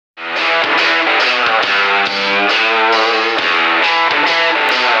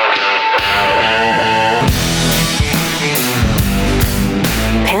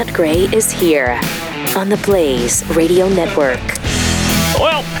is here on the Blaze Radio Network.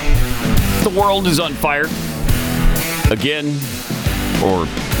 Well, the world is on fire. Again, or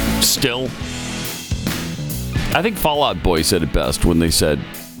still. I think Fall Out Boy said it best when they said,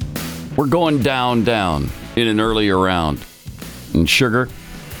 we're going down in an earlier round. And Sugar,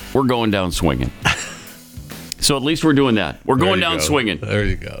 we're going down swinging. So at least we're doing that. We're going down swinging. There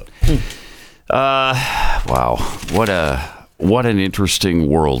you go. Wow. What an interesting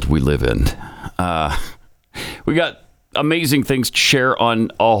world we live in. We got amazing things to share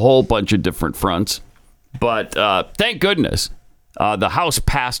on a whole bunch of different fronts. But thank goodness the House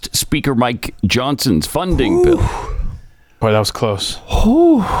passed Speaker Mike Johnson's funding bill. Boy, that was close.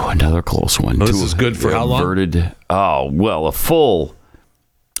 Another close one. Well, this is good for how long? A full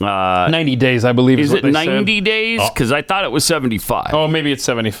 90 days, I believe. Is it 90 days? Because I thought it was 75. Oh, maybe it's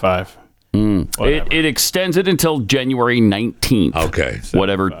 75. It extends it until January 19th. Okay.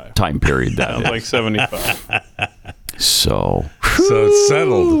 Whatever time period that is. Like 75. So it's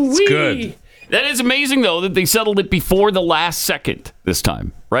settled. It's good. That is amazing, though, that they settled it before the last second this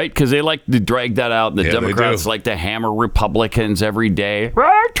time, right? Because they like to drag that out, and the Democrats like to hammer Republicans every day.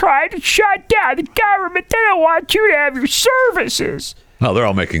 We're trying to shut down the government. They don't want you to have your services. Well, they're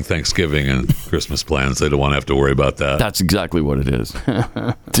all making Thanksgiving and Christmas plans. They don't want to have to worry about that. That's exactly what it is.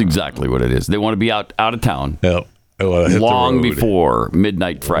 That's exactly what it is. They want to be out of town. Yep. Long before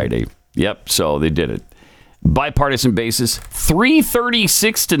midnight Friday. Yep, so they did it. Bipartisan basis,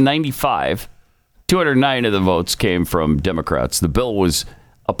 336 to 95. 209 of the votes came from Democrats. The bill was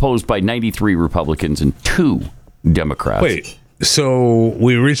opposed by 93 Republicans and 2 Democrats. Wait, so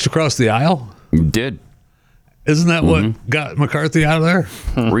we reached across the aisle? Did. Isn't that what got McCarthy out of there?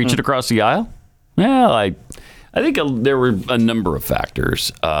 Reach it across the aisle? Well, I think there were a number of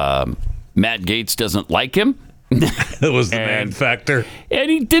factors. Matt Gaetz doesn't like him. That was the main factor.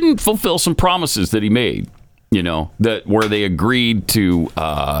 And he didn't fulfill some promises that he made, that where they agreed to,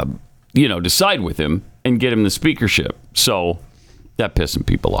 decide with him and get him the speakership. So that pissed some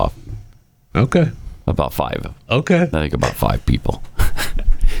people off. Okay. About 5. Okay. I think about 5 people.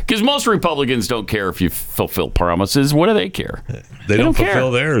 Because most Republicans don't care if you fulfill promises. What do they care? They don't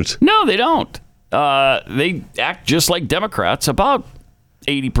fulfill theirs. No, they don't. They act just like Democrats about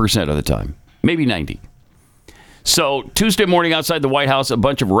 80% of the time, maybe 90. So Tuesday morning outside the White House, a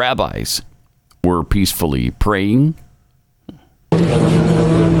bunch of rabbis were peacefully praying.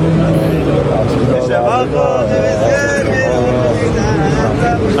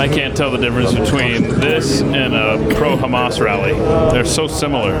 I can't tell the difference between this and a pro-Hamas rally. They're so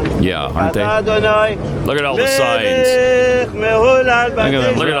similar. Yeah, aren't they? Look at all the signs.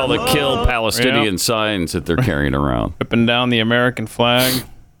 Look at all the kill Palestinian signs that they're carrying around. Ripping down the American flag.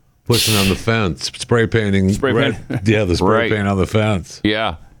 Pushing on the fence. Spray painting. Yeah, the spray paint on the fence.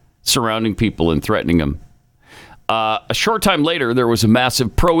 Yeah. Surrounding people and threatening them. A short time later, there was a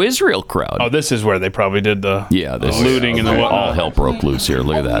massive pro-Israel crowd. Oh, this is where they probably did the looting and the whatnot. All hell broke loose here.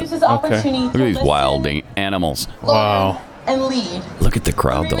 Look at that. Okay. Look at these wild animals. Wow. And lead. Look at the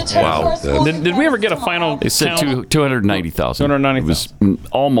crowd, though. Wow. Did we ever get a final They said 290,000. 290,000. It was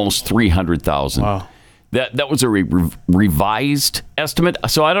almost 300,000. Wow. That was a revised estimate.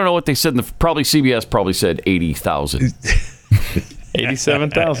 So I don't know what they said. Probably CBS probably said 80,000.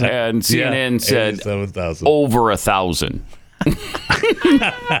 87,000. And CNN said 87,000. over 1,000.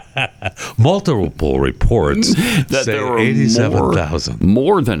 Multiple reports that say there were 87,000.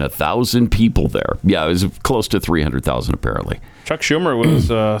 More than 1,000 people there. Yeah, it was close to 300,000 apparently. Chuck Schumer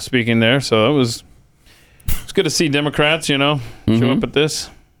was speaking there, so it's good to see Democrats, show up at this.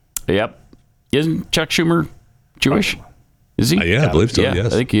 Yep. Isn't Chuck Schumer Jewish? Is he? Yeah, I believe so, yes. I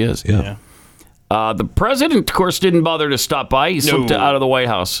think he is. Yeah. The president, of course, didn't bother to stop by. He slipped out of the White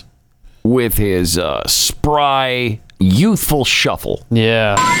House with his spry, youthful shuffle.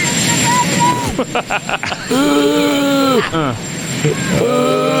 Yeah.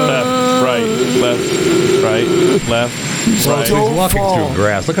 Left, right. He's walking through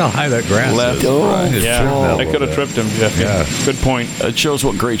grass. Look how high that grass is. Yeah, I could have tripped him, Jeff. Yeah. Good point. It shows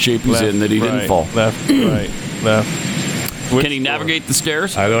what great shape he's in that he didn't fall. Left, right, left. Can he navigate the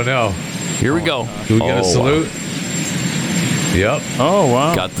stairs? I don't know. Here we go. Do we get a salute? Yep. Oh,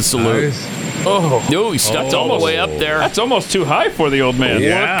 wow. Got the salute. Nice. Oh, he stepped all the way up there. That's almost too high for the old man.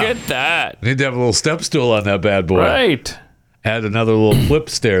 Yeah. Look at that. Need to have a little step stool on that bad boy. Right. Add another little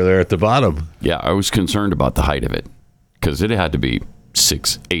flip stair there at the bottom. Yeah, I was concerned about the height of it because it had to be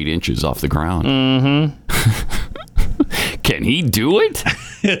 6-8 inches off the ground. Mm-hmm. Can he do it?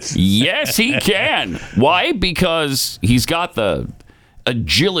 Yes, he can. Why? Because he's got the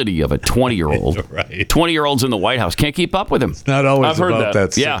agility of a 20-year-old. Right. 20-year-olds in the White House can't keep up with him. It's not always I've heard about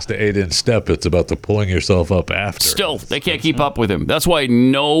that 6 to 8 inch step. It's about the pulling yourself up after. Still, they can't keep up with him. That's why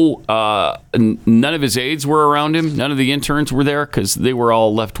none of his aides were around him. None of the interns were there because they were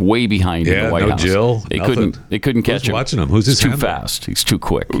all left way behind in the White House. Jill. They couldn't catch him. Watching him. Who's his too handler? fast. He's too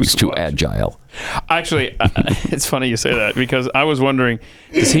quick. He's too agile. Actually, it's funny you say that because I was wondering,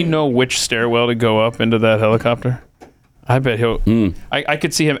 does he know which stairwell to go up into that helicopter? I bet he'll. I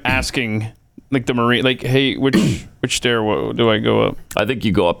could see him asking, like the Marine, like, "Hey, which stairwell do I go up?" I think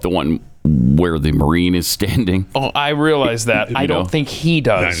you go up the one where the Marine is standing. Oh, I realize that. I don't think he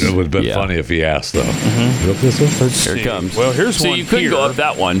does. It would have been funny if he asked, though. You up this one? Here it comes. Well, here's one. So you could go up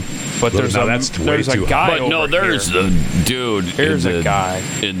that one, but there's a guy. But no, there's the dude. Here's a guy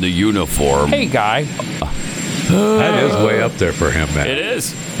in the uniform. Hey, guy. That is way up there for him, man. It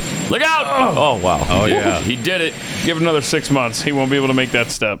is. Look out! Oh wow! Oh yeah, he did it. Give it another 6 months. He won't be able to make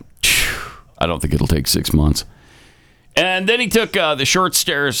that step. I don't think it'll take 6 months. And then he took the short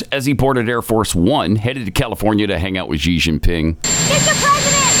stairs as he boarded Air Force One, headed to California to hang out with Xi Jinping. Mr.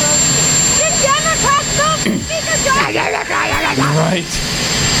 President, the Democrats don't speak a Right.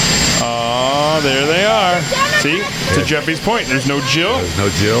 Oh, there they are. See, to Jeffy's point, there's no Jill. There's no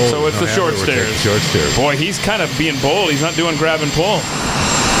Jill. So it's the short stairs. Short stairs. Boy, he's kind of being bold. He's not doing grab and pull.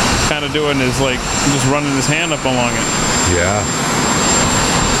 Kind of doing his just running his hand up along it. Yeah.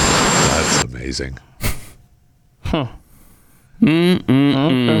 That's amazing. Huh.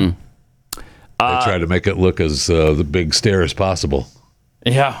 Okay. They try to make it look as the big stair as possible.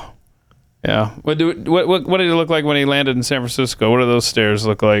 Yeah. Yeah. What did it look like when he landed in San Francisco? What do those stairs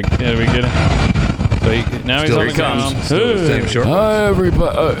look like? Yeah, we get it. So now he's on the ground. Still the same short. Hi,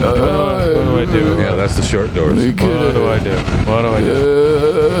 everybody. What do I do? Yeah, that's the short doors. What do I do? What do I do?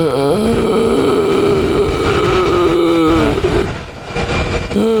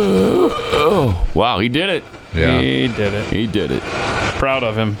 Oh, wow, he did it. Yeah. He did it. He did it. Proud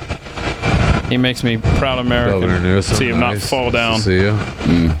of him. He makes me proud American. Governor Newsom, See him not nice. fall down. See you.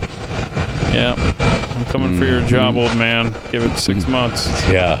 Yeah. I'm coming for your job, old man. Give it 6 months.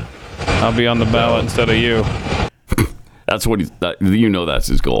 Yeah. I'll be on the ballot instead of you. That's what that's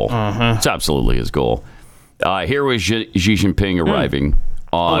his goal. It's absolutely his goal. Here was Xi Jinping arriving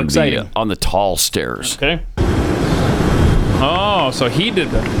on the tall stairs. Okay. Oh, so he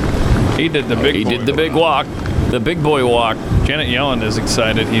did the big walk. The big boy walk. Janet Yellen is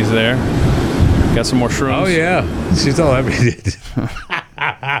excited he's there. Got some more shrooms. Oh yeah, she's all everything.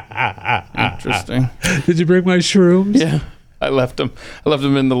 Interesting. Did you bring my shrooms? Yeah, I left them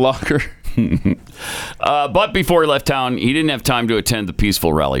in the locker. But before he left town, he didn't have time to attend the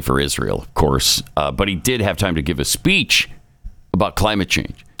peaceful rally for Israel, of course. But he did have time to give a speech about climate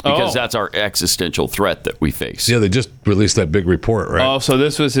change. Because that's our existential threat that we face. Yeah, they just released that big report, right? Oh, so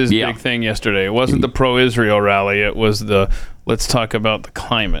this was his big thing yesterday. It wasn't the pro-Israel rally. It was the let's talk about the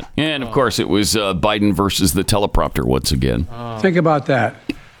climate. And, of course, it was Biden versus the teleprompter once again. Think about that.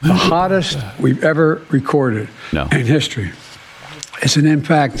 The hottest we've ever recorded in history. It's an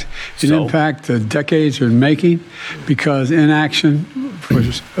impact that decades are making because inaction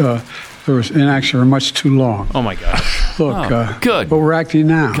was inaction for much too long. Oh, my gosh. Look, good. But we're acting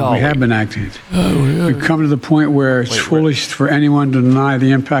now. Golly. We have been acting. We've come to the point where it's foolish for anyone to deny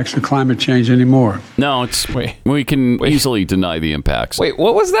the impacts of climate change anymore. No, we can easily deny the impacts. Wait,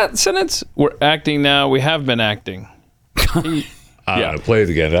 what was that sentence? We're acting now. We have been acting. Play it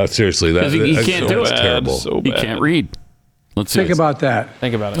again. Seriously, he can't do it. Terrible. So He can't read. Let's see. Think about that.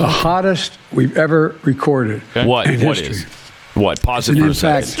 Think about it. The hottest we've ever recorded What in is? history. What? Pause it An for a impact.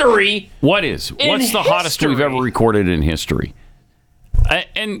 second. History. What is? What's the hottest we've ever recorded in history?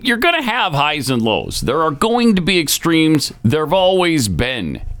 And you're going to have highs and lows. There are going to be extremes. There have always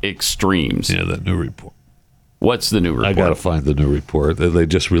been extremes. Yeah, that new report. What's the new report? I got to find the new report. They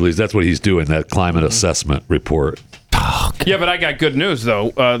just released. That's what he's doing, that climate assessment report. Yeah, but I got good news,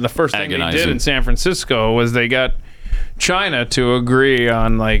 though. The first thing they did in San Francisco was they got China to agree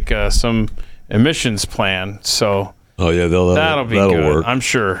on some emissions plan. So that'll be good. Work. I'm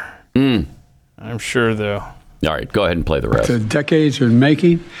sure. I'm sure they'll. All right, go ahead and play the rest. The decades are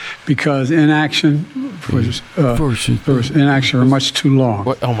making because inaction was inaction for much too long.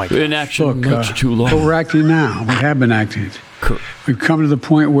 What? Oh my God! Inaction much too long. But we're acting now. We have been acting. We've come to the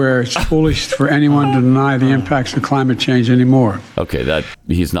point where it's foolish for anyone to deny the impacts of climate change anymore. Okay, that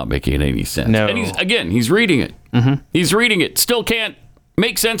he's not making any sense. No. And he's reading it. Mm-hmm. He's reading it. Still can't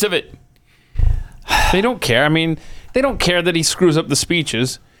make sense of it. They don't care. I mean, they don't care that he screws up the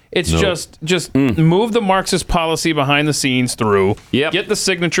speeches. It's just move the Marxist policy behind the scenes through. Yep. Get the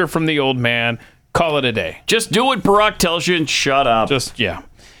signature from the old man. Call it a day. Just do what Barack tells you and shut up.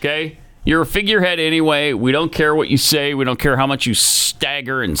 Okay? You're a figurehead anyway. We don't care what you say. We don't care how much you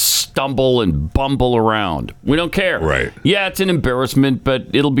stagger and stumble and bumble around. We don't care. Right. Yeah, it's an embarrassment, but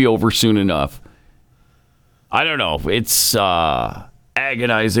it'll be over soon enough. I don't know. It's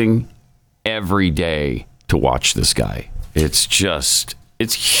agonizing every day to watch this guy. It's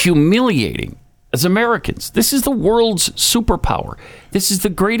humiliating. As Americans, this is the world's superpower. This is the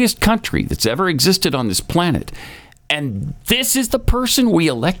greatest country that's ever existed on this planet. And this is the person we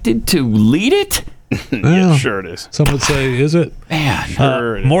elected to lead it? Yeah, sure it is. Some would say, is it? Man.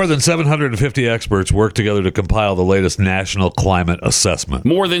 Sure it is. More than 750 experts worked together to compile the latest national climate assessment.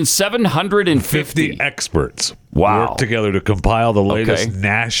 More than 750 50 experts Wow. worked together to compile the latest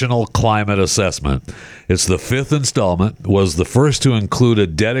national climate assessment. It's the fifth installment, was the first to include a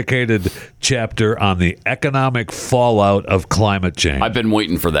dedicated chapter on the economic fallout of climate change. I've been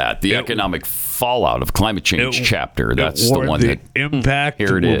waiting for that. The economic fallout of climate change chapter. That's the one the that impact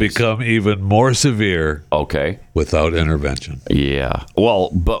here it will is. become even more severe without intervention. Yeah.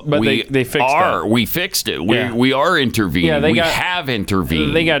 Well, but we they fixed are. that. We fixed it. Yeah. We are intervening. Yeah, we have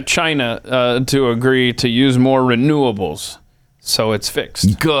intervened. They got China to agree to use more renewables, so it's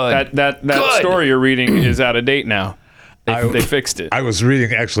fixed. Good. That Good. story you're reading is out of date now. They fixed it. I was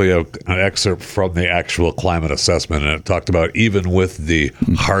reading actually an excerpt from the actual climate assessment, and it talked about even with the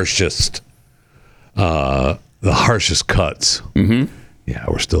harshest cuts. Mm-hmm. Yeah,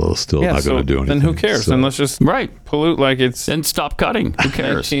 we're still not going to do anything. Then who cares? Then let's just pollute like it's then stop cutting. Who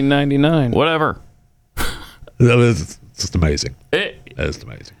cares? 1999. Whatever. It's just amazing. It is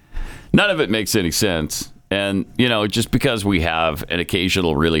amazing. None of it makes any sense. And, just because we have an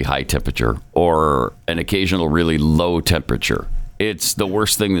occasional really high temperature or an occasional really low temperature, it's the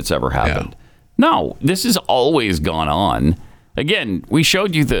worst thing that's ever happened. Yeah. No, this has always gone on. Again, we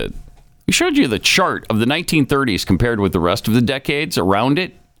showed you the chart of the 1930s compared with the rest of the decades around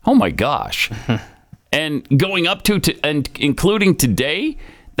it. Oh my gosh. And going up to and including today,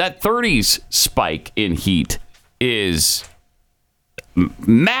 that 30s spike in heat is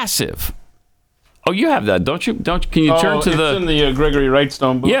massive. Oh, you have that, don't you? Can you turn to it's in the Gregory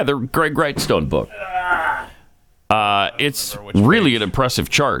Wrightstone book. Yeah, the Greg Wrightstone book. It's really an impressive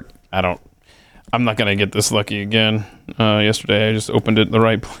chart. I'm not going to get this lucky again. Yesterday, I just opened it in the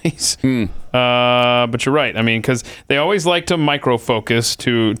right place. But you're right. I mean, because they always like to micro-focus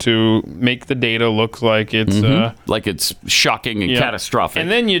to make the data look like it's... like it's shocking and catastrophic. And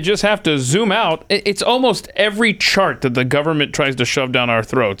then you just have to zoom out. It's almost every chart that the government tries to shove down our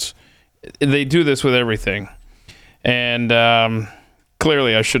throats. They do this with everything. And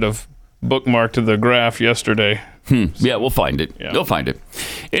clearly, I should have bookmarked the graph yesterday. Yeah, we'll find it. Yeah. They'll find it.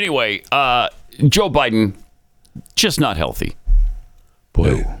 Anyway, Joe Biden, just not healthy.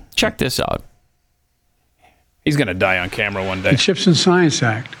 Boy, check this out. He's going to die on camera one day. The Chips and Science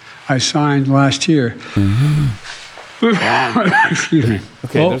Act I signed last year. Excuse me.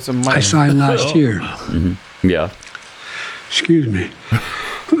 Okay, there's a mic. I signed last year. Yeah. Excuse me.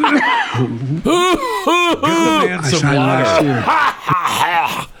 I signed last year.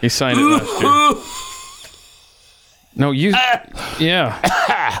 He signed it last year. No, you... Yeah. You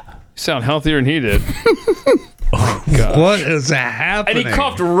sound healthier than he did. Oh, God. What is happening? And he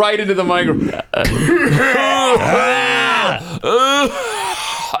coughed right into the microphone.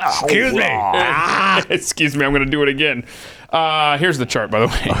 Excuse me. Excuse me, I'm going to do it again. Here's the chart, by the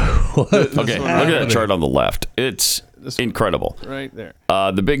way. Okay, look at that chart on the left. It's incredible. Right there.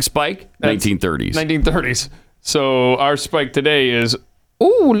 The big spike, 1930s. 1930s. So our spike today is,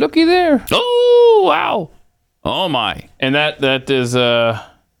 ooh, looky there. Oh, wow. Oh, my. And that is, yeah,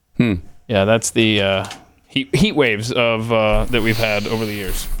 that's the heat waves of that we've had over the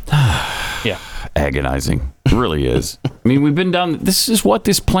years. Yeah. Agonizing. It really is. I mean, we've been down. This is what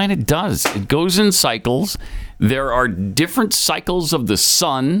this planet does. It goes in cycles. There are different cycles of the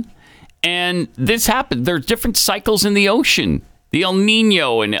sun. And this happened. There's different cycles in the ocean. The El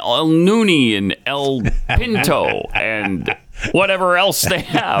Nino and El Nuni and El Pinto and whatever else they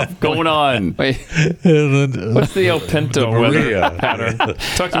have going on. Wait, what's the El Pinto weather pattern?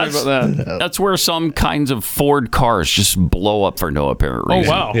 Talk to me about that. That's where some kinds of Ford cars just blow up for no apparent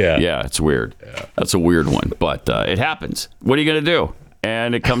reason. Oh, wow. Yeah, it's weird. Yeah. That's a weird one, but it happens. What are you going to do?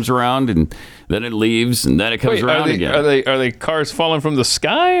 And it comes around, and then it leaves, and then it comes around again. Are they cars falling from the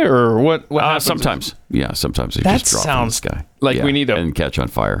sky, or what happens? Sometimes. Yeah, sometimes they that just drop sounds from the sky. Like we need a and catch on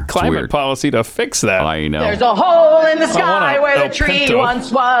fire. Climate policy to fix that. I know. There's a hole in the sky where the tree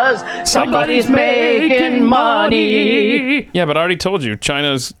once was. Somebody's making money. Yeah, but I already told you,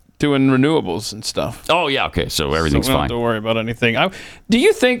 China's doing renewables and stuff. Oh, yeah, okay, so everything's we don't fine. have to worry about anything. Do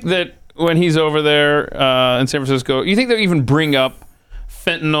you think that when he's over there in San Francisco, you think they'll even bring up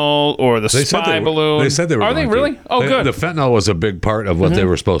fentanyl or the spy balloon? They said they were. Are they really? Oh, good. The fentanyl was a big part of what they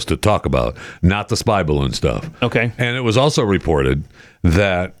were supposed to talk about, not the spy balloon stuff. Okay. And it was also reported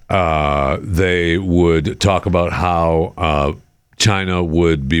that they would talk about how China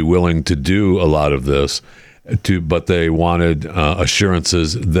would be willing to do a lot of this, but they wanted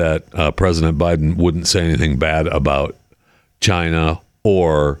assurances that President Biden wouldn't say anything bad about China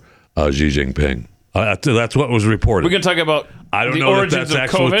or Xi Jinping. That's what was reported. We're going to talk about I don't the know if origins that's of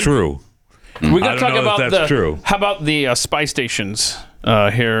actually COVID. true. We're going to talk about that's true. How about the spy stations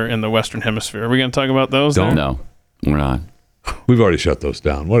here in the Western Hemisphere? Are we going to talk about those? No, we're not. We've already shut those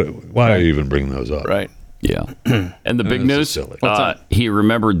down. Why are you even bringing those up? Right. Yeah. And the big news, silly. What's that? he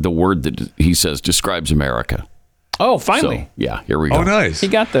remembered the word that he says describes America. Oh, finally. So, yeah, here we go. Oh, nice. He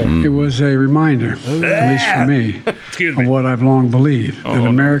got there. It was a reminder, at least for me, of what I've long believed, that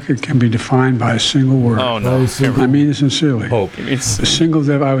America can be defined by a single word. Oh, no. I mean it sincerely. Hope. It's The single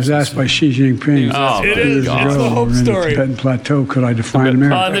that I was asked by Xi Jinping It years is. ago It's the hope in the story. Tibetan Plateau, could I define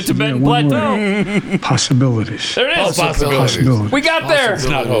America? On the I said, yeah, Tibetan one Plateau. word. Possibilities. there it is. Possibilities. We got there. It's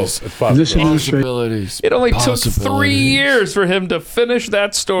not hope. It's This possibility. administration Possibilities. It only took 3 years for him to finish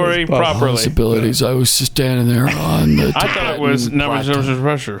that story properly. Possibilities. I was just standing there on the I thought it was numbers versus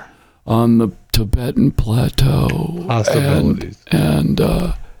pressure. on the Tibetan Plateau. Possibilities. And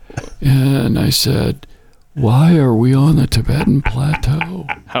I said, why are we on the Tibetan Plateau?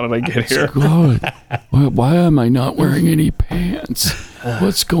 How did I get here? God, why am I not wearing any pants?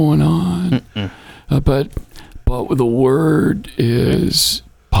 What's going on? But the word is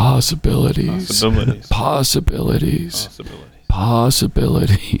possibilities. Possibilities.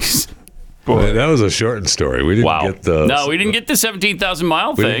 Boy, that was a shortened story. We didn't get the. No, we didn't get the 17,000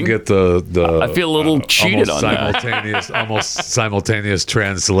 mile We thing. didn't get the. I feel a little cheated on that. Almost simultaneous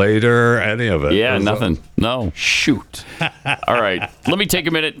translator. Any of it? Yeah, It was, nothing. No. Shoot. All right. Let me take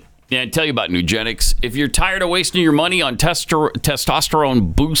a minute and tell you about Nugenics. If you're tired of wasting your money on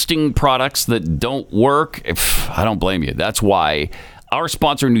testosterone boosting products that don't work, I don't blame you. That's why our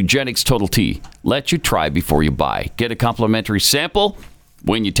sponsor, Nugenics Total T, let you try before you buy. Get a complimentary sample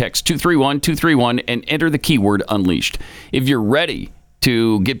when you text 231-231 and enter the keyword unleashed. If you're ready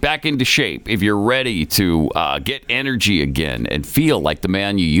to get back into shape, if you're ready to get energy again and feel like the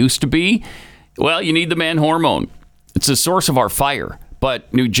man you used to be, well, you need the man hormone. It's the source of our fire.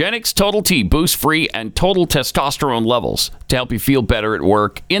 But Nugenics Total T boosts free and total testosterone levels to help you feel better at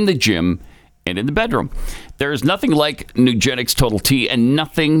work, in the gym, and in the bedroom. There's nothing like Nugenics Total T and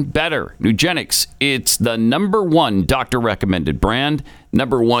nothing better. Nugenics, it's the #1 doctor-recommended brand,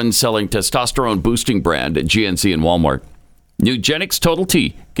 #1 selling testosterone boosting brand at GNC and Walmart. Nugenics Total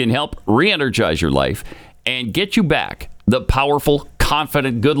T can help re-energize your life and get you back the powerful,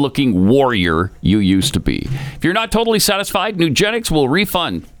 confident, good-looking warrior you used to be. If you're not totally satisfied, Nugenics will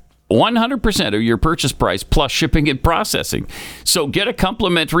refund 100% of your purchase price plus shipping and processing. So get a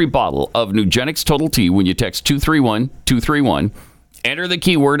complimentary bottle of Nugenics Total T when you text 231-231. Enter the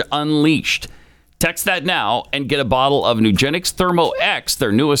keyword unleashed. Text that now and get a bottle of Nugenics Thermo X,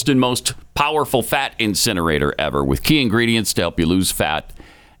 their newest and most powerful fat incinerator ever, with key ingredients to help you lose fat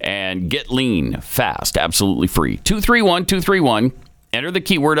and get lean fast, absolutely free. 231-231. Enter the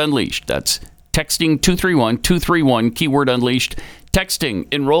keyword unleashed. That's texting 231-231, keyword unleashed. Texting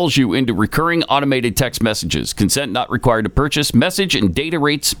enrolls you into recurring automated text messages. Consent not required to purchase. Message and data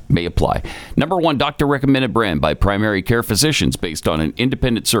rates may apply. #1 doctor-recommended brand by primary care physicians based on an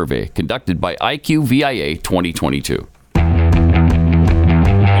independent survey conducted by IQVIA 2022.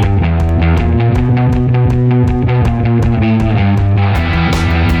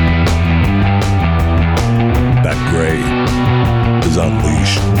 That gray is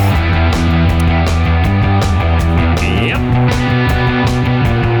unleashed.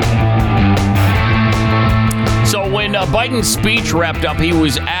 So when Biden's speech wrapped up, he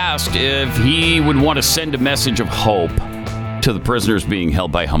was asked if he would want to send a message of hope to the prisoners being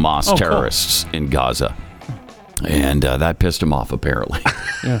held by Hamas terrorists in Gaza. And that pissed him off, apparently.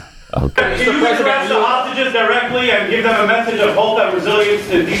 Yeah. Okay. Can you address the hostages directly and give them a message of hope and resilience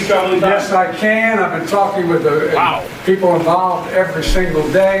in these troubling times? Yes, I can. I've been talking with the people involved every single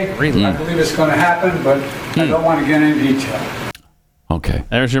day. Really? I believe it's going to happen, but I don't want to get into detail. Okay.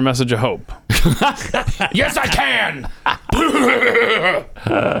 There's your message of hope. Yes, I can.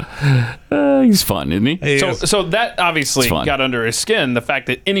 He's fun, isn't he? So that obviously got under his skin, the fact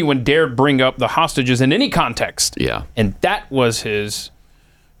that anyone dared bring up the hostages in any context. Yeah. And that was his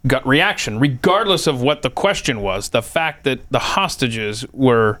gut reaction, regardless of what the question was. The fact that the hostages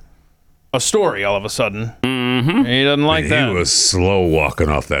were a story all of a sudden Mm-hmm. He doesn't like that. He was slow walking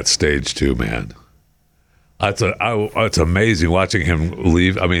off that stage too, man. It's amazing watching him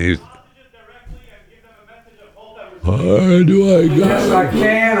leave. I mean, where do I go? Yes, I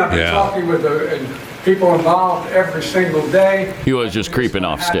can. I've been talking with the people involved every single day. He was just creeping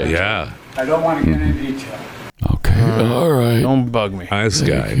off stage. Yeah. I don't want to get into detail. Okay. All right. Don't bug me. Nice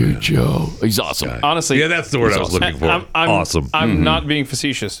guy. Joe. He's awesome. Honestly. Yeah, that's the word I was looking for. Awesome. I'm not being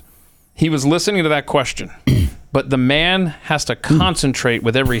facetious. He was listening to that question, but the man has to concentrate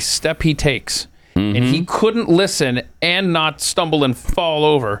with every step he takes. And he couldn't listen and not stumble and fall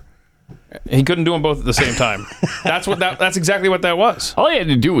over. He couldn't do them both at the same time. That's exactly what that was. All he had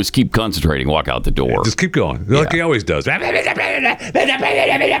to do was keep concentrating, walk out the door. Just keep going, like he always does. Right. Yes,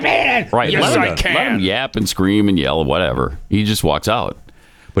 I can. Let him yap and scream and yell, whatever. He just walks out.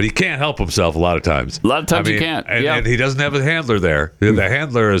 But he can't help himself a lot of times. A lot of times he can't. And he doesn't have a handler there. The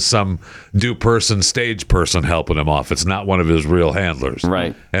handler is some stage person helping him off. It's not one of his real handlers.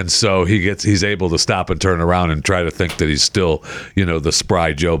 Right. And so he's able to stop and turn around and try to think that he's still, the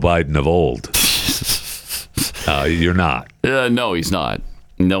spry Joe Biden of old. You're not. No, he's not.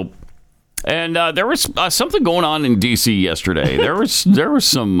 Nope. And there was something going on in D.C. yesterday. There was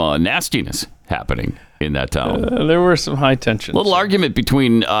some nastiness happening in that town. There were some high tensions. Little argument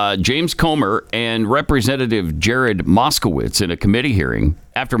between James Comer and Representative Jared Moskowitz in a committee hearing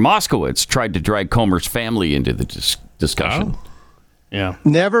after Moskowitz tried to drag Comer's family into the discussion. Oh. Yeah.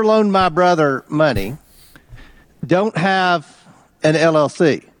 Never loaned my brother money. Don't have an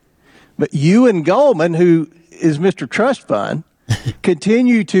LLC. But you and Goldman, who is Mr. Trust Fund,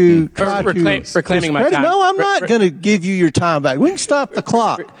 continue to try reclaiming my time. No, I'm not going to give you your time back. We can stop the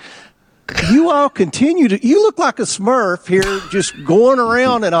clock. You all continue to. You look like a Smurf here, just going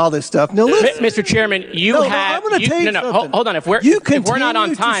around and all this stuff. Now, listen, Mr. Chairman, I'm going to tell you something. Hold on. If we're not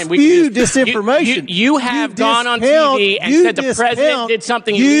on time, we can disinformation. You have gone on TV and said the president did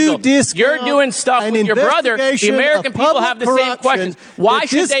something illegal. You're doing stuff with your brother. The American people have the same questions. Why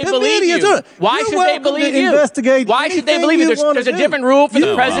should they believe you? Why should they believe you? Why should they believe you? There's a different rule for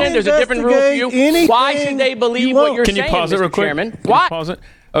the president. There's a different rule for you. Why should they believe what you're saying, Can you pause it real quick? Chairman? Why? Pause it.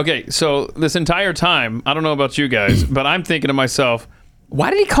 Okay, so this entire time, I don't know about you guys, but I'm thinking to myself, why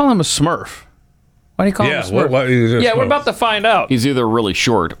did he call him a Smurf? Why did he call him a Smurf? We're about to find out. He's either really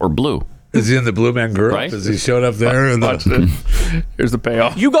short or blue. Is he in the Blue Man Group? Right? Is he showed up there? Here's the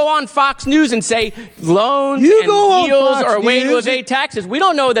payoff. You go on Fox News and say loans and yields are a way to evade taxes. We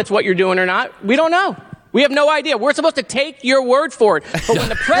don't know that's what you're doing or not. We don't know. We have no idea. We're supposed to take your word for it. But when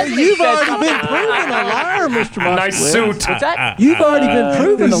the president you've already been proven a liar, Mr. Moskowitz. Nice suit. What's that? You've already been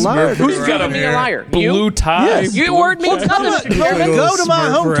proven a liar. Who's got a liar? Blue tie? Yes. Your word means nothing. Go to my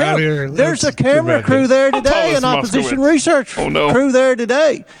hometown. There's a camera crew there today, an opposition research crew there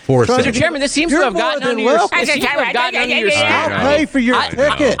today. Mr. Chairman, this seems to have gotten under your skin. I'll pay for your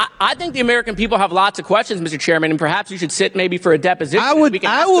ticket. I think the American people have lots of questions, Mr. Chairman, and perhaps you should sit maybe for a deposition. I will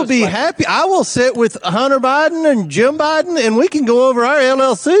be happy. I will sit with Hunter Biden and Jim Biden, and we can go over our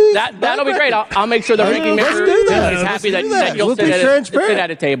LLC. That'll be great. I'll make sure the ranking member is happy that you'll sit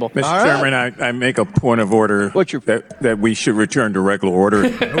at a table. Mr. Chairman, I make a point of order that we should return to regular order.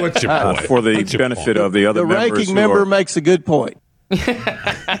 What's your point? For the benefit of the other members. The ranking member makes a good point.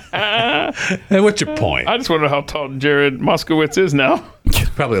 Hey, what's your point? I just wonder how tall Jared Moskowitz is now.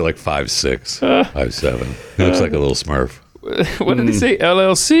 Probably like 5'6", 5'7". He looks like a little Smurf. What did he say?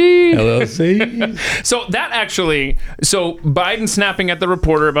 LLC? LLC? So Biden snapping at the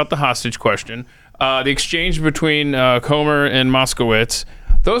reporter about the hostage question, the exchange between Comer and Moskowitz,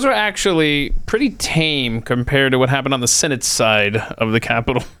 those are actually pretty tame compared to what happened on the Senate side of the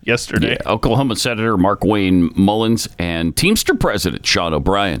Capitol yesterday. Yeah, Oklahoma Senator Markwayne Mullins and Teamster President Sean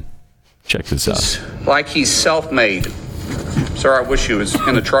O'Brien. Check this out. Like he's self-made. Sir, I wish he was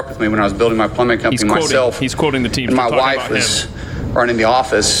in the truck with me when I was building my plumbing company myself. He's quoting the team. And my wife was running the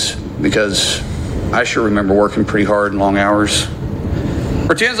office because I sure remember working pretty hard and long hours.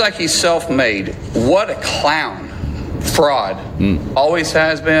 Pretends like he's self-made. What a clown. Fraud. Always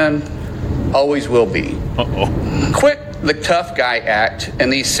has been, always will be. Quit the tough guy act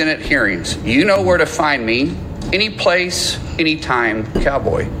in these Senate hearings. You know where to find me. Any place, anytime,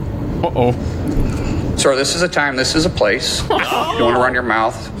 cowboy. Sir, this is a time, this is a place. If you want to run your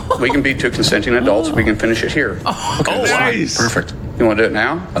mouth, we can be two consenting adults. We can finish it here. Okay, nice. Perfect. You want to do it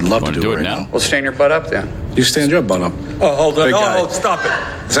now? I'd love to do it now. Well, stand your butt up then. You stand your butt up. Oh, hold on. Oh, stop it.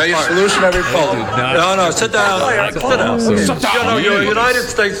 Is that your solution, everybody? No, sit down. Sit down. No, you're a United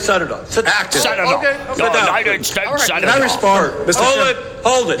States Senator. Sit down. Senator. Okay, sit down. United States Senator. Can I respond?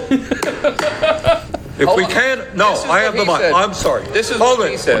 Hold it. If we can't, no, I have the mic. I'm sorry. This is Hold what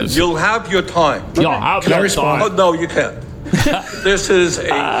he said. You'll have your time. Can I respond? Oh, no, you can't. This is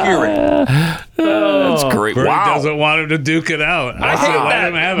a hearing. That's great. Bernie Wow. doesn't want him to duke it out. I hate let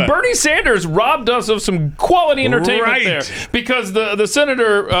him have that. it. Bernie Sanders robbed us of some quality entertainment there because the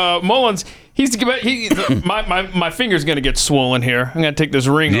Senator Mullins. My finger's gonna get swollen here. I'm gonna take this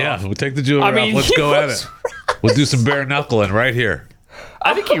ring off. Yeah, we'll take the jewelry off. Let's go at it. We'll do some bare knuckling right here.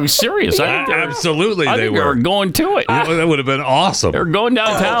 I think he was serious. Absolutely, I they think were going to it. That would have been awesome. They were going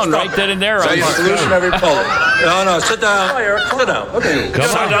downtown right then and there. Solutionary policy. No, sit down. Sit down. Okay.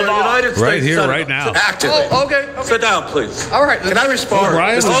 Come on. United States Right here, Senator. right now. Actively. Okay. Sit down, please. All right. Can I respond?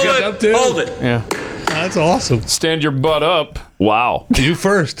 Ryan was getting up too. Hold it. Yeah. That's awesome. Stand your butt up. Wow. You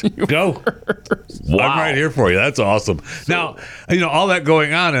first. Go. Wow. I'm right here for you. That's awesome. Now, all that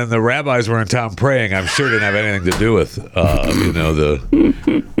going on, and the rabbis were in town praying. I'm sure didn't have anything to do with, the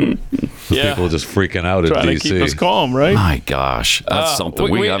people just freaking out in Trying D.C. to keep us calm, right? My gosh, that's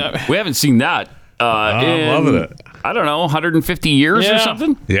something we haven't seen that. I'm loving it. I don't know, 150 years or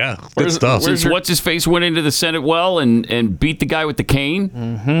something. Yeah, good stuff. Since what's his face went into the Senate well and beat the guy with the cane.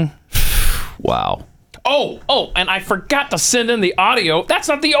 Mm-hmm. Wow. Oh, and I forgot to send in the audio. That's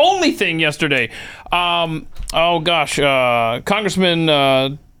not the only thing yesterday. Congressman,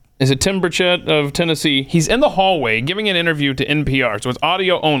 is it Tim Burchett of Tennessee? He's in the hallway giving an interview to NPR, so it's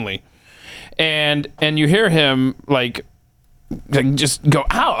audio only. And you hear him like just go,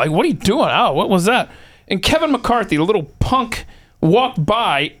 ow, like, what are you doing? Ow, what was that? And Kevin McCarthy, the little punk, walked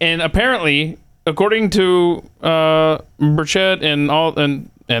by, and apparently, according to Burchett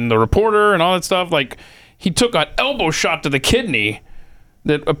and the reporter and all that stuff, like, he took an elbow shot to the kidney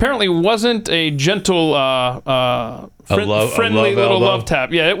that apparently wasn't a gentle, friendly little love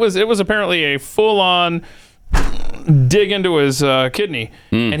tap. Yeah, it was apparently a full-on dig into his kidney,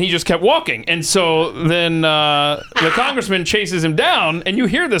 and he just kept walking. And so then the congressman chases him down, and you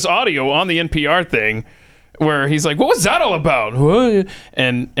hear this audio on the NPR thing where he's like, what was that all about? What?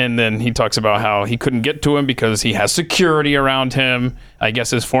 And then he talks about how he couldn't get to him because he has security around him. I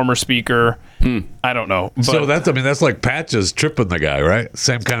guess his former speaker. I don't know. But, so that's like Patches tripping the guy, right?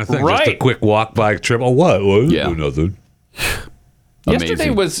 Same kind of thing. Right. Just a quick walk by trip. Oh, what? Yeah. Nothing.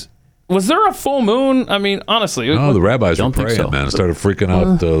 Yesterday was there a full moon? I mean, honestly. No, the rabbis were Don't think praying, so. man. It started freaking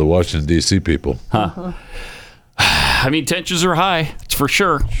out the Washington, D.C. people. Huh. I mean, tensions are high. It's for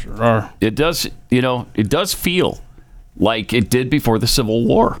sure. Sure are. It does, it does feel like it did before the Civil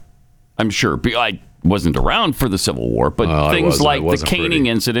War. I'm sure. I wasn't around for the Civil War, but things like the caning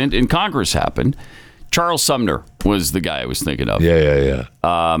incident in Congress happened. Charles Sumner was the guy I was thinking of. Yeah.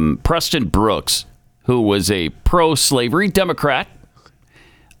 Preston Brooks, who was a pro-slavery Democrat,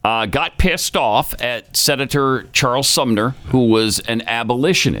 got pissed off at Senator Charles Sumner, who was an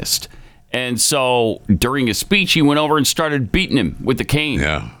abolitionist. And so during his speech, he went over and started beating him with the cane.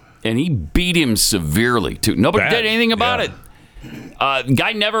 Yeah. And he beat him severely, too. Nobody did anything about it. The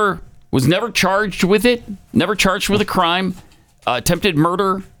guy was never charged with it, never charged with a crime, attempted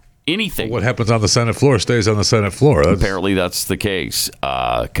murder, anything. What happens on the Senate floor stays on the Senate floor. Apparently that's the case,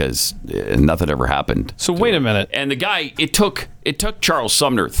 because nothing ever happened. So wait a minute. And the guy, it took Charles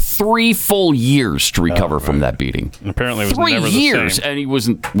Sumner 3 full years to recover from that beating. And apparently, it was 3 never years, the same. and he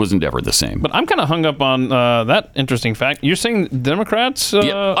wasn't ever the same. But I'm kind of hung up on that interesting fact. You're saying Democrats?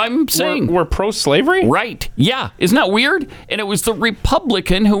 I'm saying were pro-slavery, right? Yeah, isn't that weird? And it was the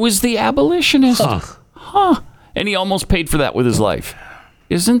Republican who was the abolitionist. Huh? And he almost paid for that with his life.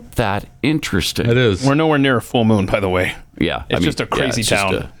 Isn't that interesting? It is. We're nowhere near a full moon, by the way. Yeah. It's just a crazy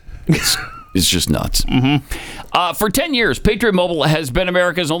town. It's just nuts. Mm-hmm. For 10 years, Patriot Mobile has been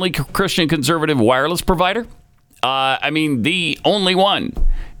America's only Christian conservative wireless provider. The only one.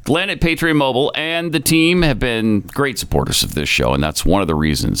 Glenn at Patriot Mobile and the team have been great supporters of this show, and that's one of the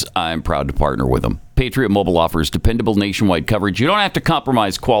reasons I'm proud to partner with them. Patriot Mobile offers dependable nationwide coverage. You don't have to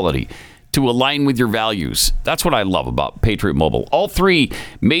compromise quality to align with your values. That's what I love about Patriot Mobile. All 3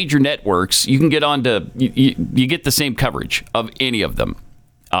 major networks, you can get onto, you get the same coverage of any of them.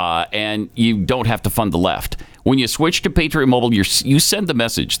 And you don't have to fund the left. When you switch to Patriot Mobile, you send the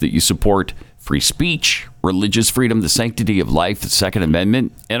message that you support free speech, religious freedom, the sanctity of life, the Second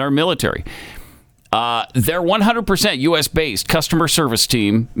Amendment, and our military. Their 100% U.S.-based customer service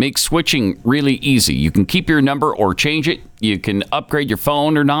team makes switching really easy. You can keep your number or change it. You can upgrade your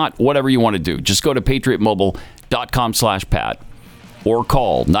phone or not, whatever you want to do. Just go to patriotmobile.com/Pat or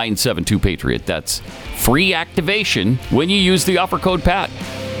call 972-PATRIOT. That's free activation when you use the offer code PAT.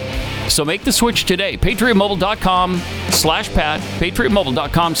 So make the switch today. patriotmobile.com/Pat,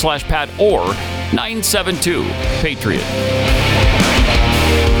 patriotmobile.com/Pat, or 972-PATRIOT.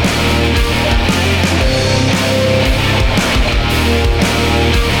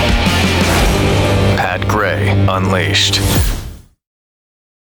 Unleashed.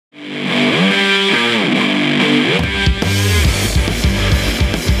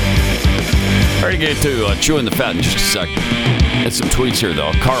 All right, get to chewing the fat in just a sec. Get some tweets here,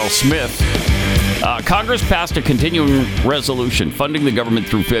 though. Carl Smith. Congress passed a continuing resolution funding the government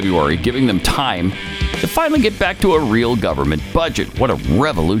through February, giving them time to finally get back to a real government budget. What a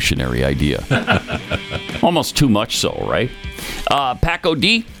revolutionary idea. Almost too much so, right? Paco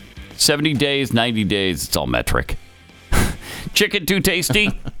D, 70 days, 90 days, it's all metric. Chicken too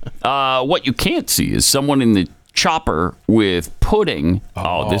tasty. What you can't see is someone in the chopper with pudding.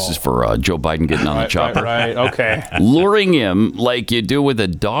 Oh, this is for Joe Biden getting on the chopper. Right, okay. Luring him like you do with a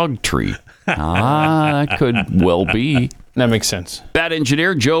dog treat. That could well be. That makes sense. Bad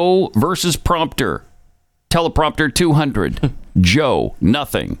engineer, Joe versus prompter. Teleprompter 200. Joe,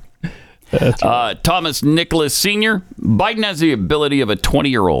 nothing. That's right. Thomas Nicholas Sr. Biden has the ability of a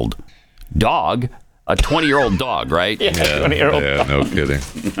 20-year-old dog. A 20-year-old dog, right? Yeah, 20-year-old dog. No kidding.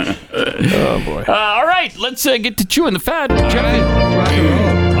 Oh, boy. All right, let's get to chewing the fat. Jeffy.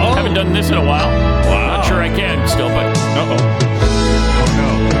 Haven't done this in a while. Wow. Not sure I can still, but... Uh-oh.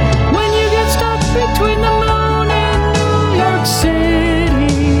 When you get stuck between the moon and New York City,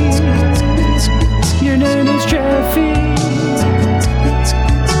 your name is Jeffy.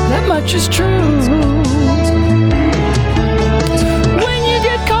 That much is true. When you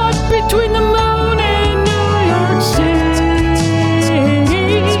get caught between the moon and New York City,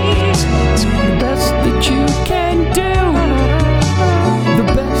 the best that you can do, the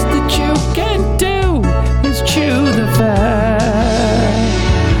best that you can do is chew the fat.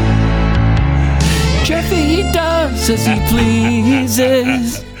 Jeffy does as he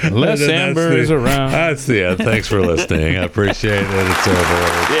pleases. Less Amber is around. That's the end. Thanks for listening. I appreciate it. It's over.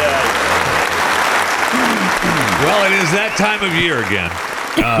 Yeah. Well, it is that time of year again.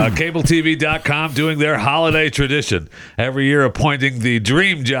 CableTV.com doing their holiday tradition. Every year appointing the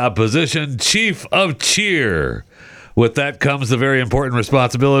dream job position, Chief of Cheer. With that comes the very important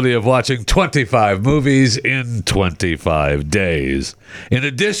responsibility of watching 25 movies in 25 days. In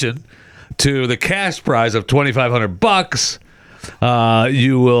addition to the cash prize of $2,500,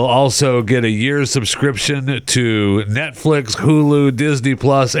 you will also get a year's subscription to Netflix, Hulu, Disney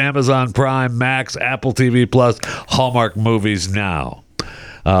Plus, Amazon Prime, Max, Apple TV Plus, Hallmark Movies Now.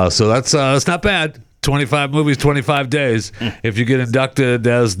 So that's not bad. 25 movies, 25 days. If you get inducted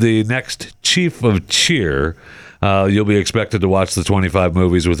as the next Chief of Cheer, you'll be expected to watch the 25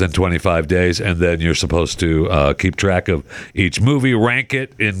 movies within 25 days, and then you're supposed to keep track of each movie, rank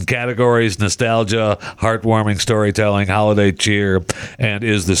it in categories: nostalgia, heartwarming storytelling, holiday cheer, and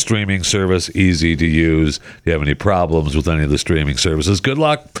is the streaming service easy to use? If you have any problems with any of the streaming services, good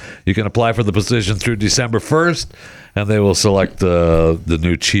luck. You can apply for the position through December 1st, and they will select the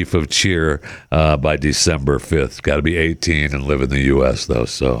new Chief of Cheer by December 5th. Got to be 18 and live in the U.S., though,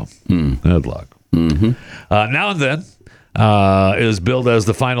 so good luck. Mm-hmm. Now and Then is billed as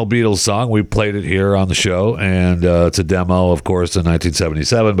the final Beatles song. We played it here on the show, and it's a demo, of course, in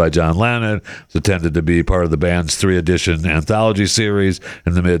 1977 by John Lennon. It's intended to be part of the band's 3-edition anthology series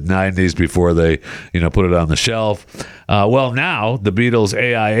in the mid-'90s before they, put it on the shelf. Well, now the Beatles'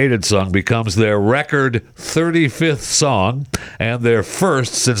 AI-aided song becomes their record 35th song and their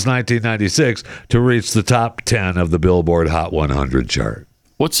first since 1996 to reach the top 10 of the Billboard Hot 100 chart.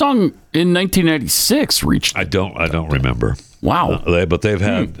 What song in 1996 reached? I don't remember. Wow. But they've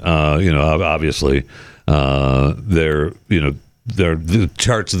had, obviously, their the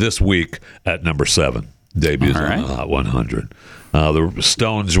charts this week at number 7 debuts on the Hot 100. The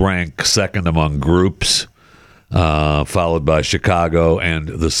Stones rank second among groups, followed by Chicago, and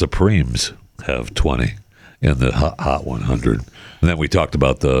the Supremes have 20 in the Hot 100. And then we talked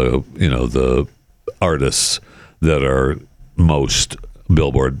about the artists that are most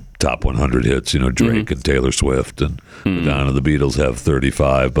Billboard Top 100 hits, Drake and Taylor Swift and Madonna. The Beatles have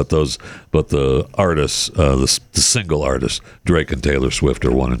 35, but the artists, the single artists, Drake and Taylor Swift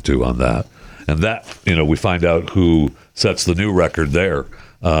are 1 and 2 on that. And that, we find out who sets the new record there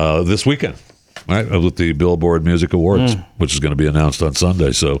this weekend, right? With the Billboard Music Awards, which is going to be announced on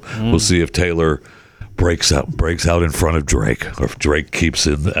Sunday. So we'll see if Taylor breaks out in front of Drake, or if Drake keeps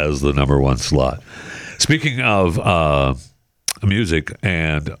in as the number 1 slot. Speaking of music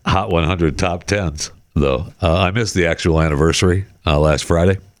and Hot 100 top 10s, though, I missed the actual anniversary last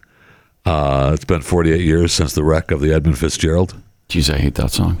Friday. It's been 48 years since the wreck of the Edmund Fitzgerald. Jeez, I hate that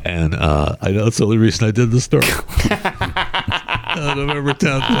song. And I know it's the only reason I did the story. November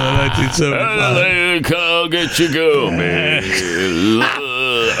 10th, 1975. I'll get you go, man.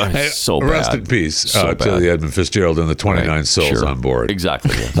 Hey, so bad. Rest in peace So to the Edmund Fitzgerald and the 29 souls on board.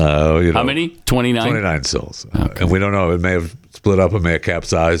 Exactly. Yes. How many? 29? 29 souls. And we don't know. It may have split up. It may have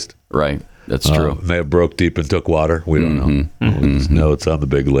capsized. Right. That's true. It may have broke deep and took water. We don't know. We just know it's on the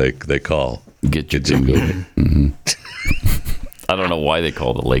big lake they call Gitchagumi. I don't know why they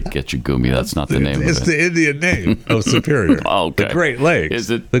call the lake Gitchagumi. That's not the name of it. It's the Indian name of Superior. Okay. The Great Lakes. Is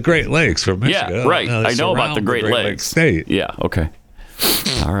it? The Great Lakes from Michigan. Yeah, right. They I know about the surround Great Lakes. State. Yeah, okay.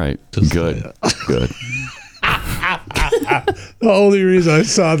 All right. Good. Good. The only reason I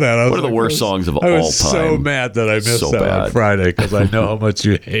saw that, I was What are the worst songs of all time? I was so mad that I missed So that on bad. Friday because I know how much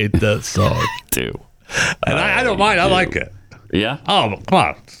you hate that song. I do. And I don't mind. I like it. Yeah? Oh, come